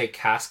about to say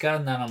Casca,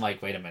 and then I'm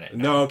like, wait a minute.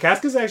 No,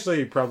 Casca's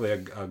actually probably a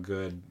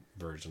good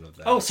version of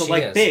that. Oh, so she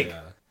like is. Big.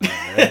 Yeah.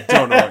 I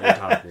don't know what you're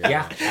talking about.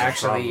 Yeah,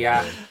 actually,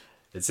 yeah.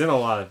 It's in a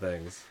lot of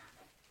things.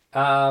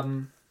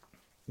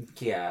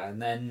 Yeah,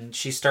 and then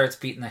she starts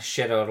beating the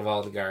shit out of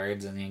all the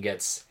guards, and he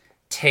gets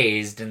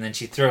tased, and then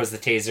she throws the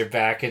taser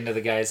back into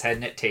the guy's head,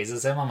 and it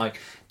tases him. I'm like,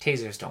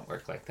 tasers don't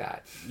work like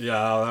that.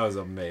 Yeah, that was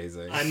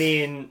amazing. I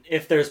mean,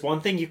 if there's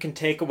one thing you can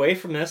take away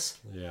from this,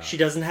 she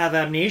doesn't have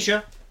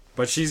amnesia.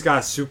 But she's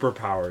got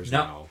superpowers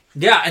now.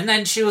 Yeah, and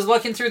then she was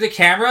looking through the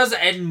cameras,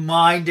 and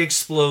mind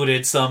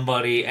exploded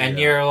somebody, and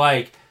you're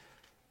like...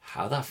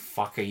 How the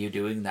fuck are you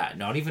doing that?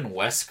 Not even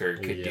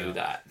Wesker could do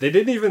that. They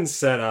didn't even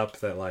set up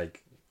that,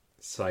 like,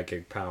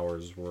 psychic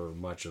powers were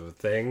much of a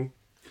thing.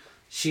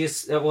 She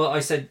is... Well, I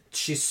said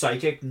she's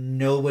psychic.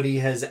 Nobody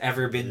has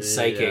ever been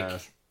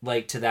psychic,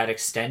 like, to that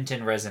extent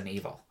in Resident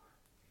Evil.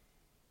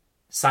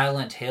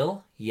 Silent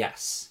Hill?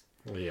 Yes.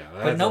 Yeah.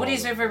 But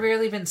nobody's ever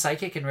really been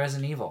psychic in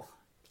Resident Evil.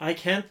 I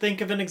can't think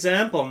of an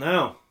example,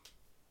 no.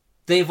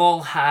 They've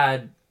all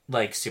had...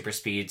 like super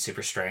speed,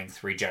 super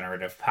strength,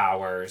 regenerative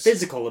powers.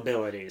 Physical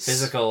abilities.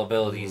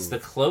 The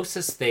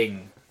closest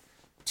thing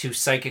to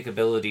psychic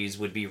abilities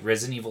would be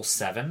Resident Evil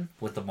 7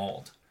 with the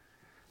mold.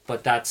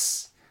 But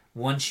that's...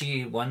 Once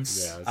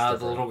the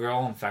little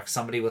girl infects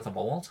somebody with a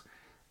mold,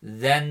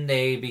 then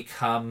they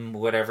become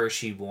whatever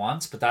she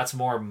wants, but that's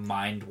more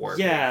mind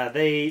warping. Yeah,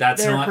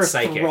 that's they're not her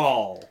psychic.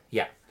 Thrall.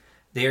 Yeah.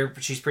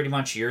 She's pretty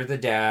much, you're the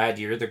dad,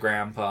 you're the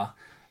grandpa,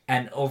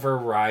 and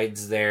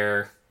overrides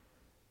their...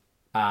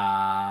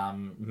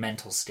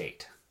 mental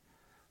state.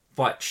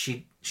 But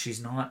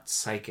she's not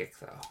psychic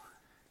though,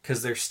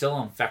 because they're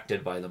still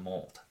infected by the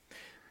mold.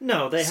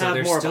 No, they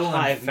have more of a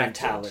hive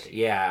mentality.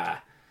 Yeah.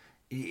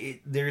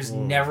 There's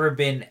never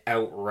been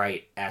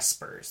outright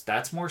espers.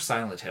 That's more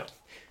Silent Hill.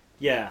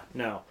 Yeah,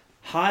 no.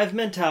 Hive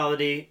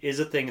mentality is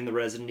a thing in the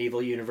Resident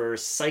Evil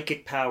universe.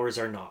 Psychic powers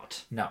are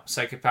not. No,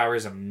 psychic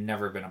powers have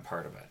never been a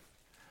part of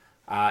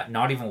it.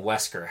 Not even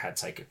Wesker had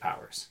psychic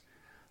powers.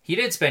 He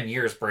did spend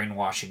years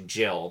brainwashing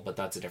Jill, but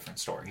that's a different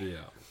story.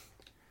 Yeah.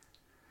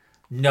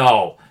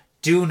 No,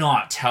 do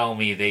not tell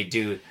me they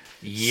do.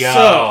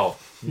 No.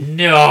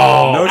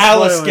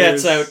 Alice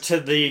gets out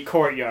to the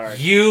courtyard.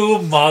 You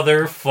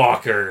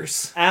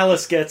motherfuckers.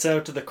 Alice gets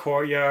out to the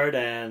courtyard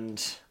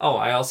and... Oh,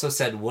 I also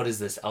said, what is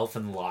this?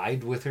 Elfin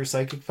lied with her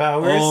psychic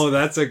powers? Oh,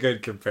 that's a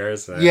good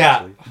comparison. Yeah.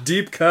 Actually.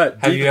 Deep cut.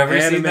 Have you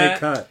ever seen that?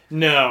 Cut.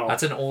 No.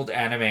 That's an old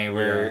anime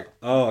where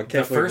I can't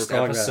the first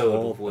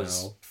episode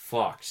was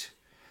fucked.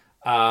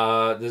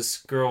 This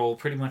girl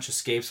pretty much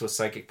escapes with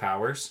psychic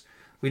powers.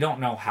 We don't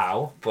know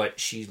how, but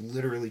she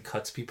literally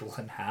cuts people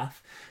in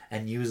half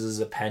and uses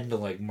a pen to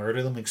like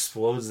murder them,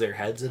 explodes their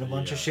heads in a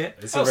bunch of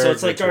shit. So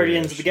it's like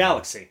Guardians of the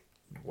Galaxy.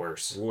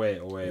 Worse. Way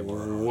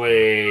more.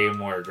 Way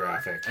more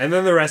graphic. And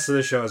then the rest of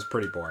the show is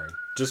pretty boring.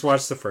 Just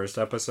watch the first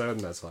episode and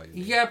that's all you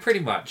need. Yeah, pretty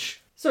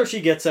much. So she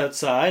gets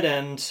outside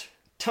and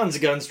tons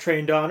of guns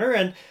trained on her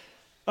and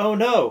oh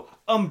no,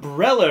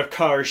 umbrella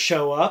cars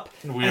show up.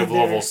 We have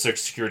level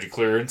 6 security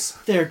clearance.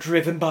 They're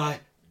driven by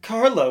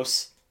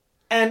Carlos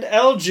and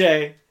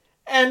LJ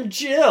and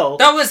Jill.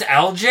 That was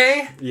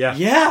LJ?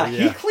 Yeah,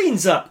 he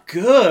cleans up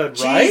good,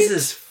 right?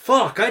 Jesus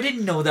fuck, I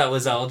didn't know that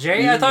was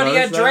LJ. I thought he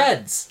had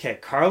dreads. Okay,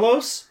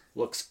 Carlos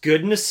looks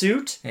good in a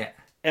suit. Yeah.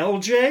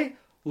 LJ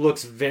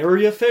looks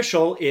very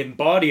official in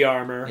body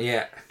armor.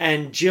 Yeah.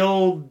 And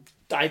Jill,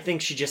 I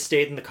think she just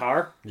stayed in the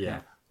car. Yeah.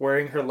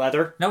 Wearing her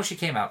leather. No, she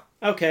came out.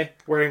 Okay,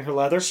 wearing her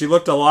leather. She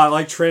looked a lot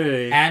like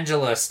Trinity.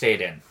 Angela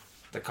stayed in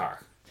the car.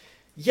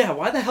 Yeah,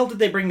 why the hell did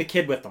they bring the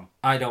kid with them?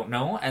 I don't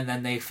know. And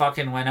then they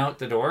fucking went out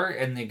the door,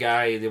 and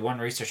the one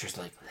researcher's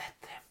like, let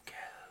them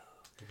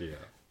go. Yeah.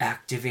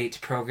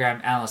 Activate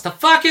Program Alice. The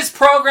fuck is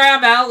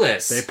Program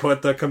Alice? They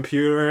put the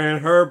computer in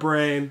her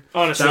brain.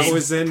 Honestly, that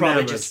was in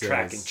probably Nemesis. just a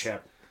tracking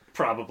chip.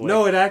 Probably.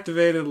 No, it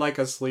activated like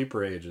a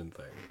sleeper agent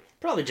thing.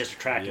 Probably just a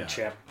tracking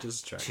chip.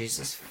 Just tracking.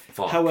 Jesus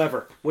fuck.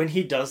 However, when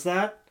he does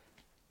that,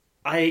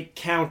 I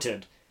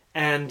counted,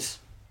 and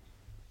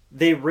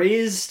they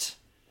raised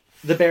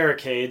the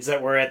barricades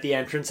that were at the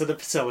entrance of the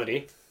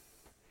facility.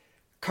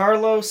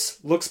 Carlos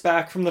looks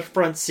back from the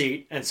front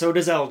seat, and so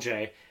does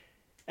LJ,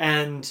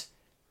 and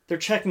they're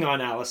checking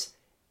on Alice.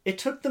 It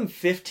took them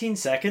 15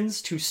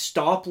 seconds to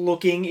stop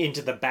looking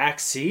into the back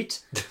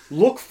seat,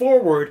 look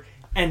forward,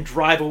 and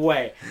drive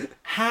away.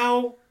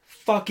 How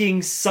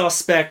fucking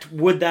suspect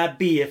would that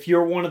be if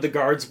you're one of the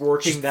guards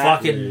working just that?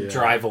 Fucking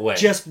drive away.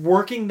 Just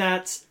working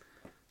that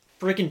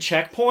freaking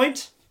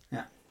checkpoint.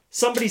 Yeah.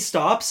 Somebody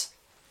stops,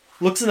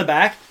 looks in the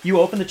back. You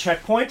open the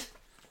checkpoint.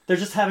 They're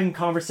just having a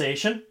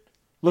conversation,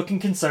 looking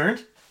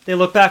concerned. They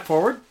look back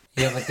forward.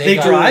 Yeah, but they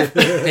drive.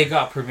 They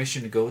got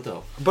permission to go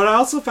though. But I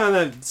also found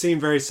that scene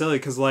very silly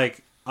because,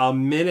 like, a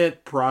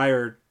minute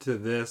prior to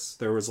this,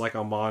 there was like a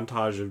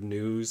montage of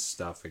news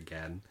stuff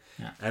again.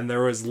 Yeah. And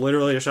there was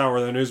literally a shot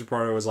where the news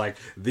reporter was like,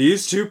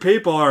 "These two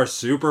people are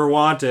super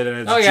wanted," and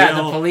it's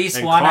Jill the police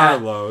and want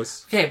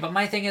Carlos. Okay, but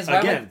my thing is,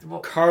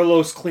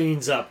 Carlos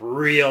cleans up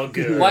real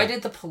good. Why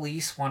did the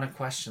police want to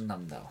question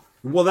them though?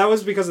 Well, that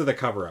was because of the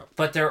cover-up.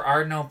 But there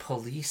are no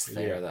police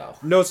there, though.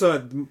 No,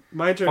 so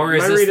my turn. Or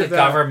is this the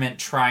government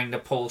trying to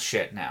pull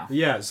shit now?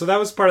 Yeah, so that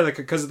was part of the...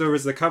 Because there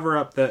was the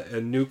cover-up that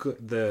they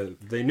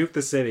nuked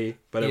the city,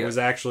 but it was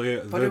actually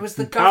But it was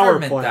the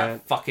government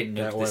that fucking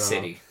nuked the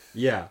city.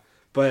 Yeah,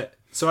 but...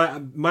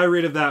 So my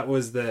read of that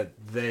was that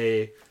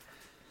they...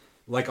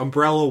 Like,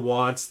 Umbrella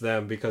wants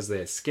them because they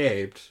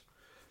escaped,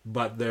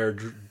 but they're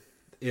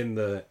in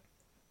the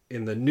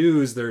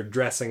news, they're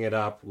dressing it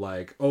up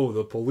like, oh,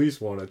 the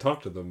police want to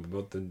talk to them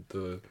about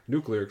the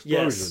nuclear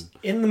explosion. Yes,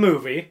 in the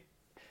movie,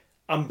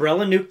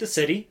 Umbrella nuked the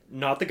city,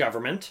 not the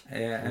government.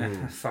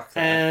 Yeah, fuck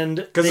that. And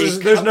because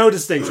there's no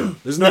distinction.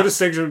 There's no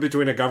distinction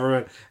between a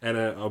government and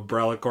an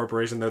umbrella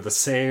corporation. They're the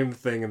same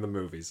thing in the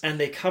movies. And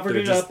they covered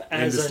it up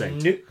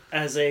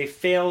as a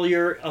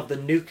failure of the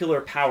nuclear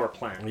power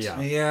plant.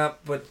 Yeah,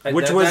 but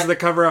which was the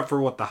cover up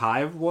for what the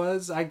Hive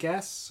was, I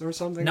guess, or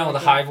something. No, like the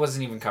that? Hive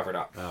wasn't even covered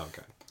up. Oh,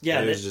 okay.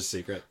 Yeah, it was just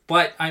secret.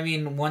 But I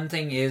mean, one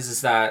thing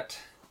is that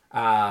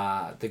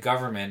the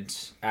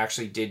government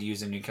actually did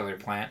use a nuclear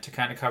plant to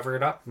kind of cover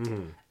it up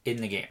in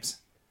the games.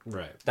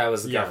 Right. That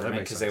was the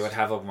government because they would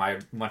have a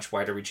much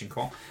wider reaching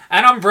goal.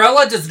 And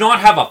Umbrella does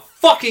not have a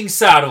fucking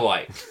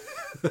satellite.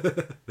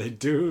 They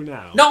do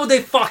now. No,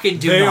 they fucking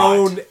do not. They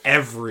own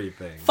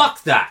everything.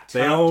 Fuck that.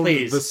 They own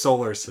the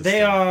solar system.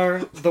 They are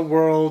the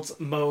world's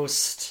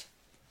most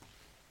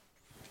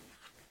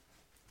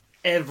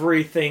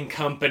everything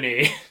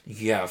company.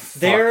 Yeah, fuck.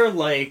 They're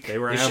like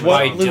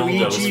what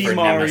Luigi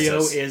Mario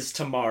is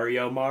to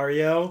Mario.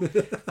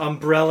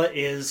 Umbrella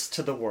is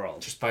to the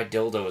world. Just buy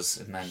dildos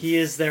and then he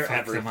is their fuck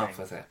everything. them up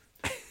with it.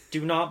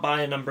 Do not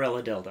buy an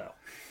Umbrella dildo.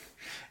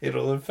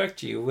 It'll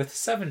infect you with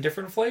 7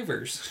 different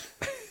flavors.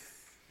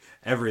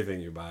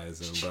 Everything you buy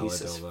is an Umbrella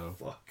dildo.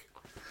 Fuck.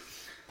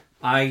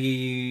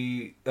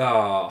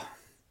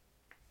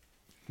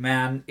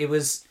 Man, it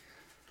was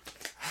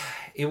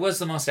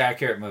the most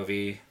accurate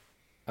movie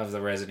of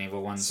the Resident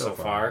Evil ones so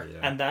far. Yeah.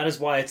 And that is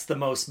why it's the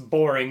most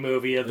boring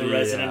movie of the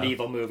Resident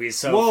Evil movies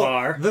so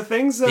far. The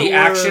things that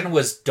action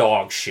was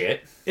dog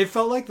shit. It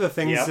felt like the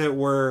things that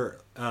were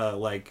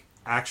like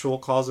actual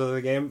calls of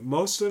the game,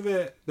 most of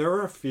it, there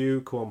were a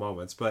few cool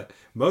moments, but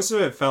most of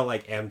it felt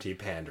like empty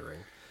pandering.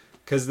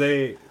 Because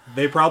they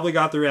probably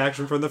got the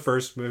reaction from the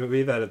first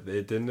movie that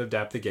it didn't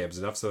adapt the games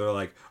enough, so they're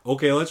like,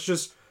 okay, let's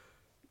just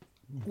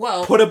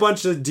put a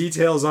bunch of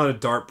details on a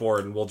dartboard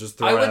and we'll just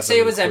throw I would say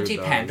it was empty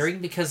pandering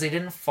because they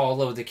didn't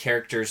follow the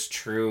character's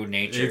true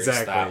natures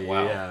that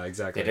well. Yeah,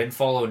 exactly. They didn't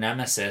follow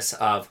Nemesis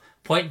of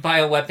point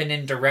bioweapon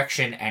in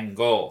direction and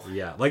go.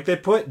 Yeah, like they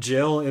put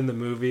Jill in the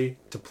movie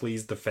to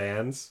please the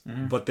fans,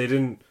 but they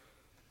didn't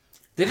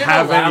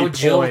allow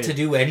Jill to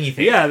do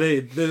anything. Yeah,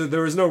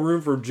 there was no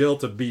room for Jill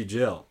to be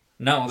Jill.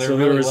 No,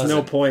 there was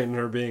no point in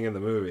her being in the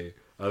movie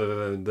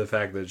other than the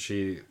fact that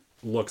she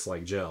looks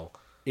like Jill.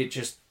 It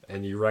just...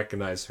 And you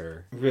recognize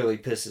her. Really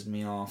pisses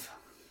me off.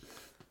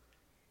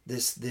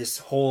 This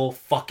whole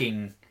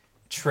fucking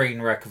train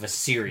wreck of a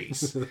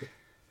series.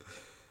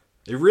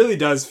 It really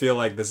does feel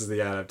like this is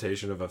the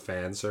adaptation of a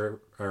fan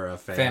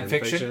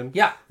fiction.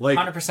 Yeah, like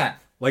 100%.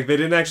 Like they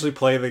didn't actually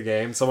play the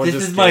game. Someone this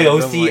just is my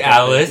OC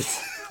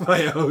Alice.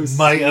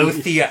 My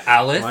Othea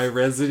Alice. My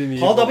Resident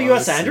Evil. Paul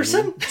W.S.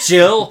 Anderson?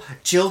 Jill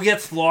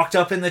gets locked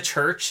up in the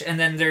church, and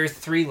then there's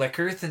 3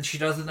 lickers, and she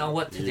doesn't know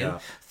what to do.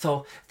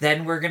 So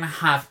then we're gonna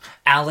have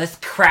Alice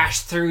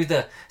crash through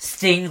the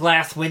stained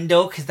glass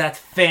window, because that's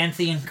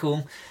fancy and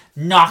cool.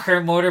 Knock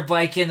her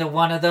motorbike into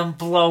one of them,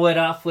 blow it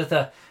up with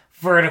a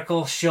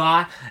vertical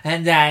shot,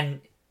 and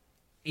then...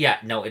 Yeah,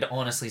 no, it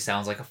honestly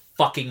sounds like a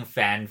fucking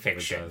fan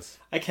fiction.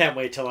 I can't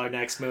wait till our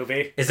next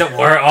movie. Is it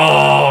worse?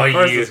 Oh,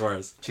 it's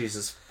worse.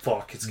 Jesus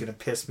fuck, it's gonna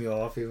piss me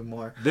off even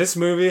more. This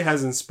movie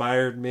has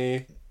inspired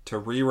me to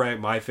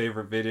rewrite my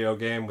favorite video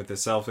game with a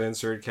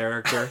self-insert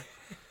character.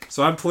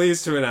 So I'm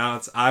pleased to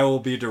announce I will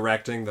be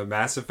directing the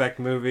Mass Effect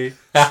movie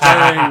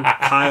starring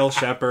Kyle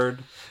Shepard,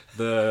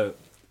 the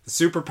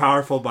super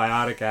powerful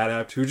biotic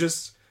adept who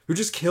just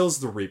kills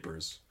the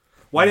Reapers.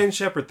 Why didn't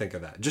Shepard think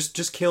of that?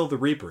 Just kill the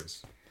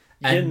Reapers.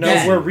 And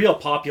then, we're real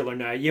popular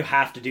now. You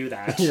have to do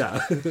that.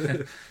 Yeah.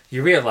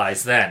 You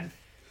realize then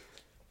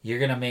you're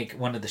going to make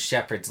one of the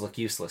Shepherds look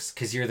useless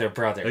because you're their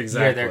brother.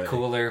 Exactly. You're their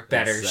cooler,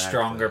 better,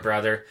 stronger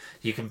brother.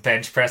 You can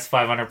bench press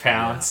 500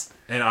 pounds.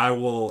 Yeah. And I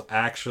will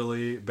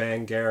actually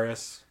bang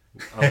Garrus.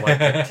 I'm like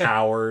a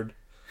coward.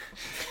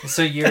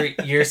 So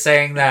you're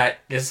saying that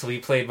this will be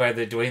played by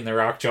the Dwayne The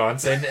Rock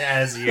Johnson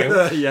as you?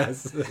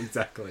 Yes,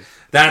 exactly.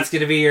 That's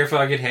going to be your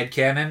fucking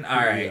headcanon?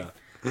 All right. Yeah.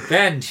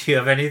 Ben, do you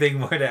have anything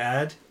more to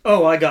add?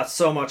 Oh, I got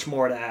so much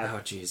more to add.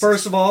 Oh, Jesus.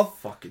 First of all,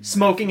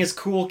 smoking is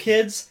cool,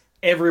 kids.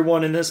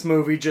 Everyone in this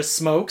movie just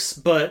smokes,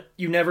 but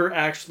you never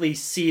actually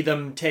see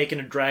them taking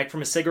a drag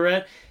from a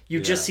cigarette.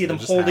 You just see them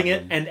holding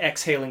it and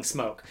exhaling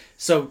smoke.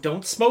 So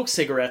don't smoke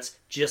cigarettes,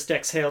 just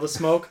exhale the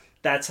smoke.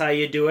 That's how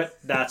you do it.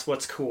 That's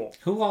what's cool.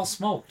 Who all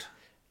smoked?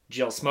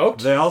 Jill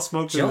smoked. They all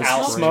smoked.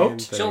 Al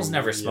smoked. Jill's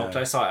never smoked.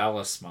 I saw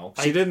Alice smoke.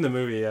 She did in the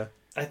movie, yeah.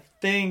 I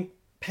think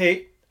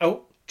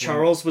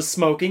Charles was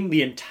smoking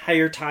the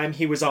entire time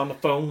he was on the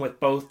phone with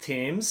both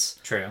teams.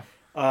 True.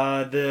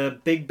 The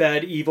big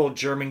bad evil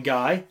German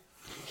guy,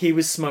 he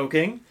was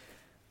smoking.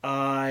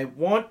 I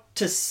want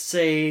to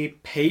say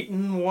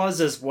Peyton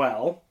was as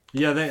well.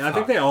 Yeah, I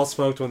think they all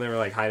smoked when they were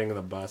like hiding in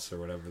the bus or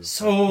whatever.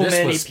 So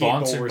many people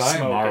were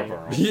smoking.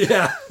 Marlboro.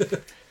 Yeah.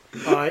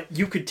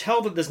 You could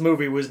tell that this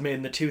movie was made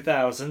in the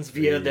 2000s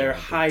via their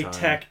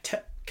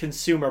high-tech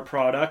consumer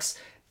products,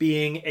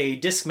 being a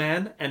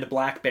Discman and a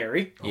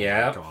BlackBerry.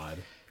 Yeah. Oh my God.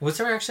 Was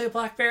there actually a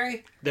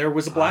BlackBerry? There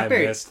was a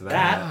BlackBerry. I missed that.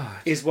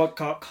 That is what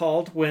got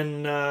called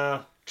when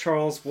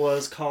Charles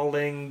was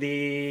calling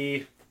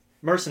the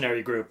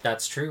mercenary group.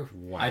 That's true.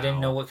 Wow. I didn't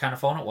know what kind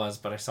of phone it was,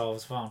 but I saw it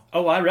was a phone.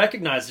 Oh, I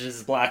recognized it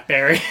as a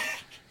BlackBerry.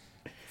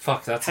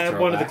 Fuck, that's a had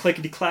throwback. one of the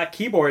clickety-clack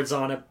keyboards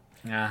on it.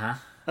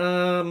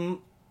 Uh-huh.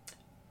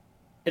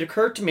 It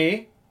occurred to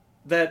me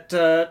that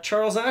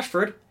Charles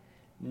Ashford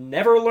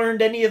never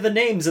learned any of the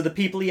names of the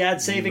people he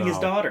had saving his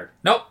daughter.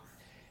 Nope.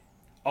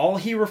 All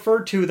he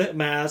referred to them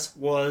as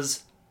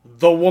was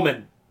the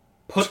woman.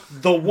 Put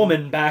the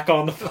woman back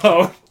on the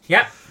phone.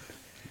 Yep.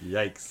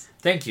 Yikes.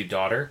 Thank you,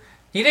 daughter.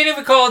 He didn't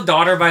even call her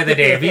daughter by the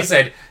name. He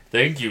said,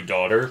 "Thank you,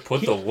 daughter.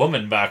 Put the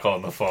woman back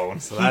on the phone."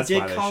 So he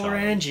did call her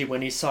Angie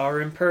when he saw her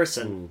in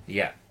person. Ooh.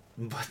 Yeah.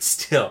 But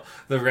still,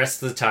 the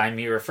rest of the time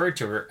he referred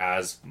to her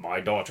as my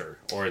daughter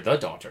or the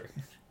daughter.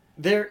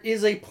 There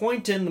is a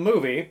point in the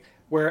movie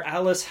where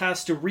Alice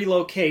has to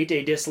relocate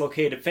a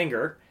dislocated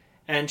finger,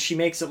 and she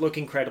makes it look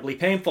incredibly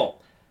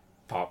painful.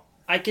 Pop.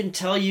 I can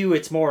tell you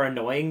it's more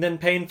annoying than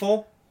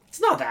painful. It's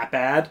not that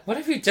bad. What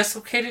if you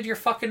dislocated your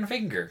fucking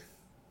finger?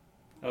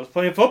 I was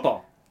playing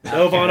football.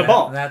 Dove on a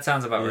ball. That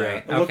sounds about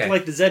right. It looked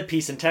like the Z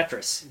piece in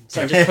Tetris.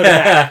 So I just put it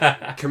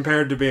back.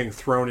 Compared to being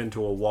thrown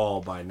into a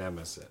wall by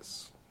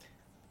Nemesis.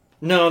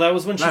 No, that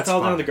was when she That's fell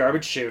fine. down the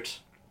garbage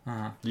chute.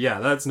 Yeah,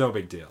 that's no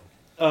big deal.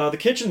 The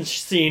kitchen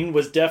scene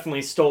was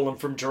definitely stolen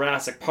from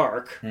Jurassic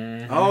Park.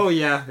 Mm-hmm. Oh,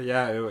 yeah,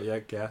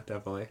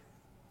 definitely.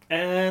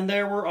 And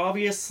there were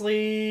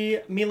obviously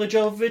Mila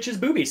Jovovich's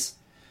boobies.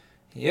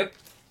 Yep.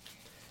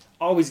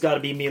 Always got to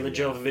be Mila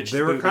Jovovich's boobies.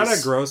 They were kind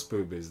of gross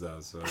boobies,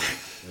 though, so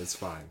it's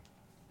fine.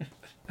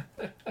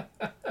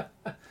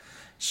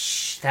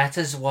 Shh, that's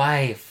his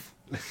wife.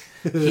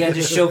 He had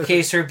to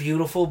showcase her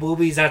beautiful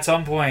boobies at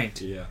some point.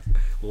 Yeah.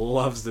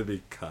 Loves to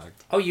be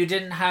cucked. Oh, you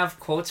didn't have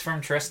quotes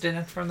from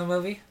Tristan from the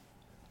movie?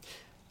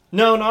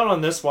 No, not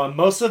on this one.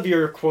 Most of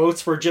your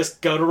quotes were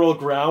just guttural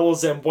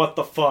growls and what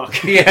the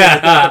fuck.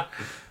 Yeah,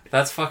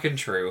 that's fucking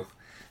true.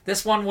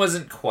 This one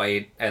wasn't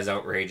quite as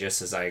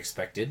outrageous as I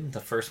expected. The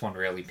first one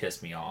really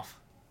pissed me off.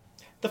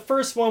 The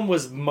first one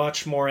was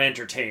much more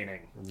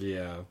entertaining.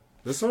 Yeah.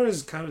 This one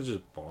is kind of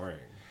just boring.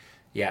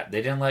 Yeah,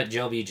 they didn't let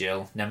Jill be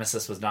Jill.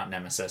 Nemesis was not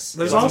Nemesis.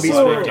 There's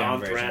also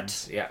Dawn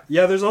Threat. Yeah.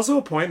 Yeah, there's also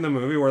a point in the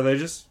movie where it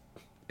just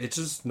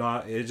isn't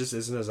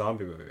a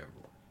zombie movie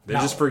anymore. They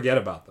just forget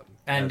about them.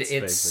 And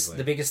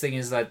the biggest thing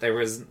is that there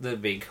was the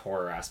big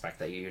horror aspect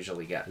that you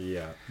usually get.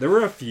 Yeah. There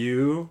were a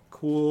few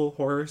cool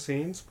horror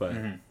scenes, but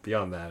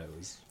beyond that it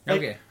was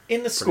Okay.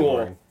 In the school,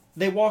 boring.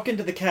 they walk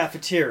into the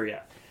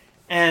cafeteria,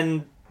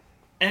 and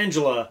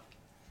Angela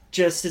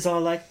just is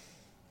all like,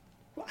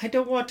 I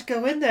don't want to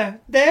go in there.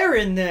 They're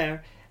in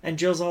there. And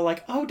Jill's all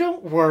like, oh,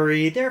 don't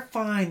worry, they're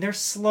fine, they're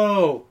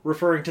slow,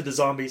 referring to the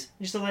zombies.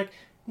 And she's like,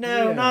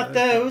 no, not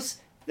those.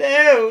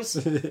 Those.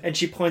 And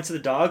she points at the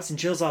dogs, and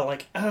Jill's all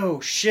like, oh,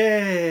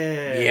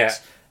 shit. Yeah.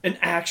 An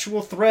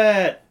actual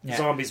threat. Yeah.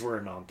 Zombies were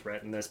a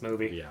non-threat in this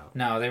movie. Yeah.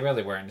 No, they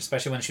really weren't,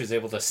 especially when she was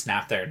able to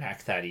snap their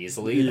neck that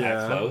easily,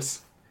 that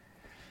close.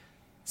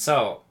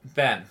 So,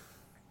 Ben,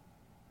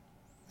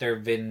 there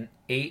have been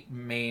 8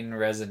 main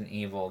Resident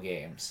Evil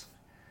games.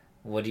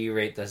 What do you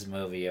rate this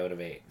movie out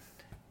of 8?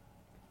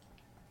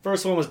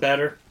 First one was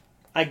better.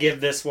 I give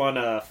this one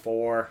a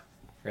 4.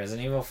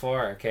 Resident Evil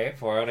 4, okay,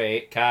 4 out of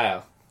 8.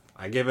 Kyle?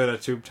 I give it a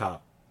tube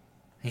top.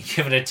 You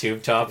give it a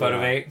tube top out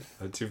of 8?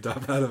 A tube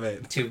top out of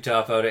 8. Tube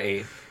top out of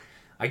 8.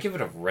 I give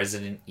it a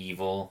Resident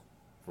Evil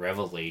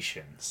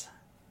Revelations.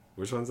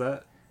 Which one's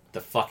that?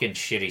 The fucking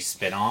shitty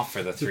spin-off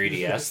for the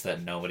 3DS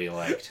that nobody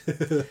liked.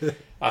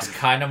 That's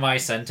kind of my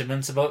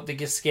sentiments about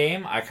this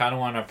game. I kind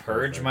of want to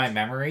purge my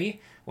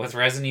memory with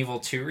Resident Evil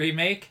 2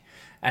 Remake.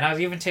 And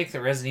I'd even take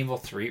the Resident Evil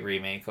 3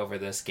 Remake over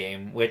this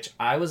game, which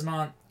I was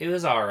not... It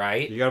was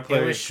alright. You gotta play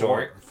it was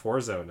short.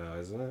 4's out now,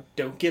 isn't it?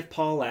 Don't give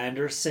Paul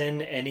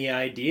Anderson any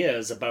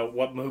ideas about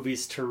what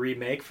movies to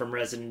remake from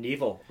Resident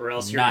Evil, or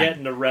else you're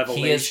getting a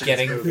Revelations He is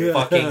getting movie.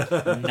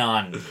 fucking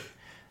none.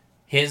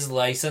 His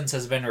license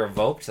has been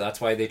revoked.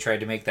 That's why they tried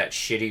to make that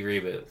shitty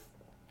reboot.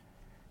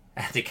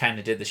 And they kind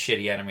of did the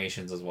shitty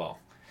animations as well.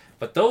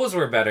 But those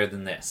were better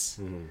than this.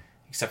 Mm-hmm.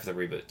 Except for the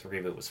reboot. The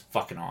reboot was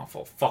fucking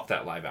awful. Fuck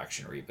that live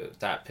action reboot.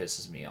 That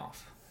pisses me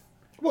off.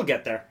 We'll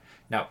get there.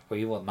 No,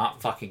 we will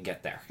not fucking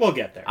get there. We'll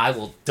get there. I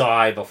will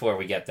die before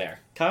we get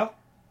there. Kyle?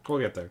 We'll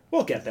get there.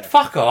 We'll get there.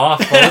 Fuck off,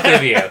 both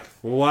of you.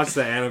 We'll watch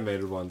the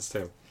animated ones,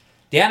 too.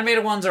 The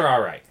animated ones are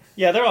alright.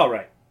 Yeah, they're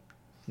alright.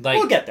 Like,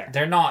 we'll get there.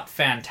 They're not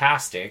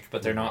fantastic,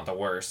 but they're not the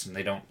worst, and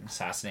they don't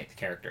assassinate the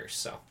characters,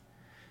 so...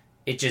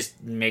 It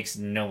just makes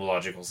no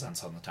logical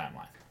sense on the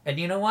timeline. And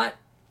you know what?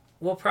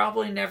 We'll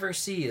probably never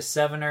see a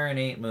 7 or an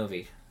 8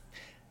 movie.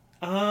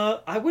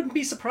 I wouldn't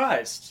be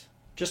surprised.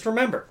 Just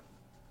remember,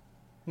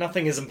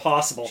 nothing is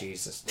impossible.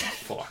 Jesus,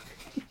 fuck.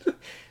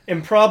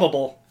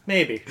 Improbable,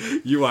 maybe.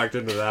 You walked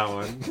into that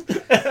one.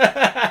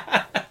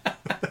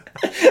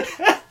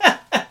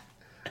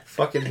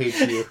 Fucking hate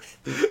you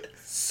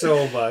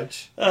so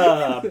much.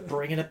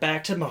 Bringing it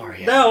back to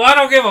Mario. No, I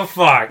don't give a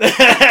fuck.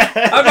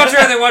 I'd much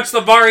rather watch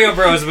the Mario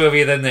Bros.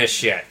 Movie than this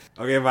shit.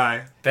 Okay,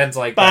 bye. Ben's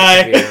like, bye.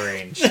 That can be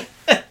arranged.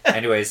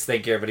 Anyways,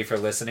 thank you everybody for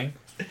listening.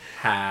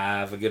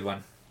 Have a good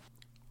one.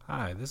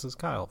 Hi, this is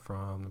Kyle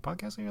from the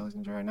podcast that you're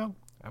listening to right now.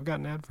 I've got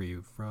an ad for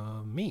you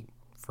from me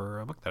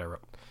for a book that I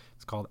wrote.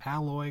 It's called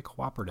Alloy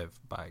Cooperative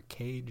by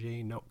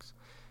K.J. Noakes.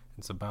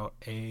 It's about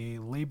a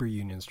labor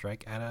union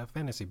strike at a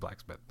fantasy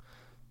blacksmith.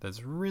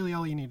 That's really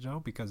all you need to know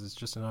because it's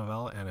just a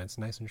novella and it's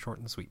nice and short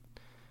and sweet.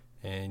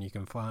 And you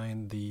can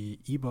find the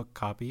ebook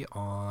copy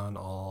on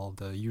all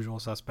the usual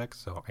suspects,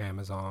 so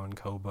Amazon,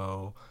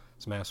 Kobo,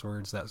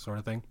 Smashwords, that sort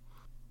of thing.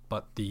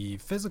 But the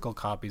physical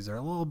copies are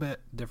a little bit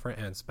different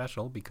and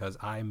special because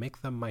I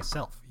make them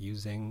myself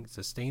using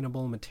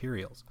sustainable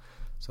materials.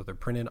 So they're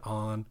printed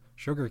on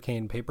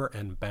sugarcane paper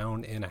and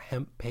bound in a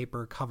hemp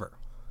paper cover.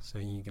 So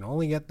you can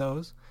only get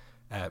those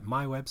at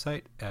my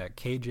website at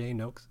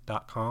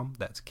kjnoakes.com.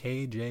 That's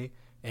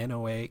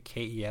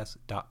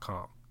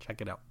kjnoakes.com.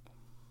 Check it out.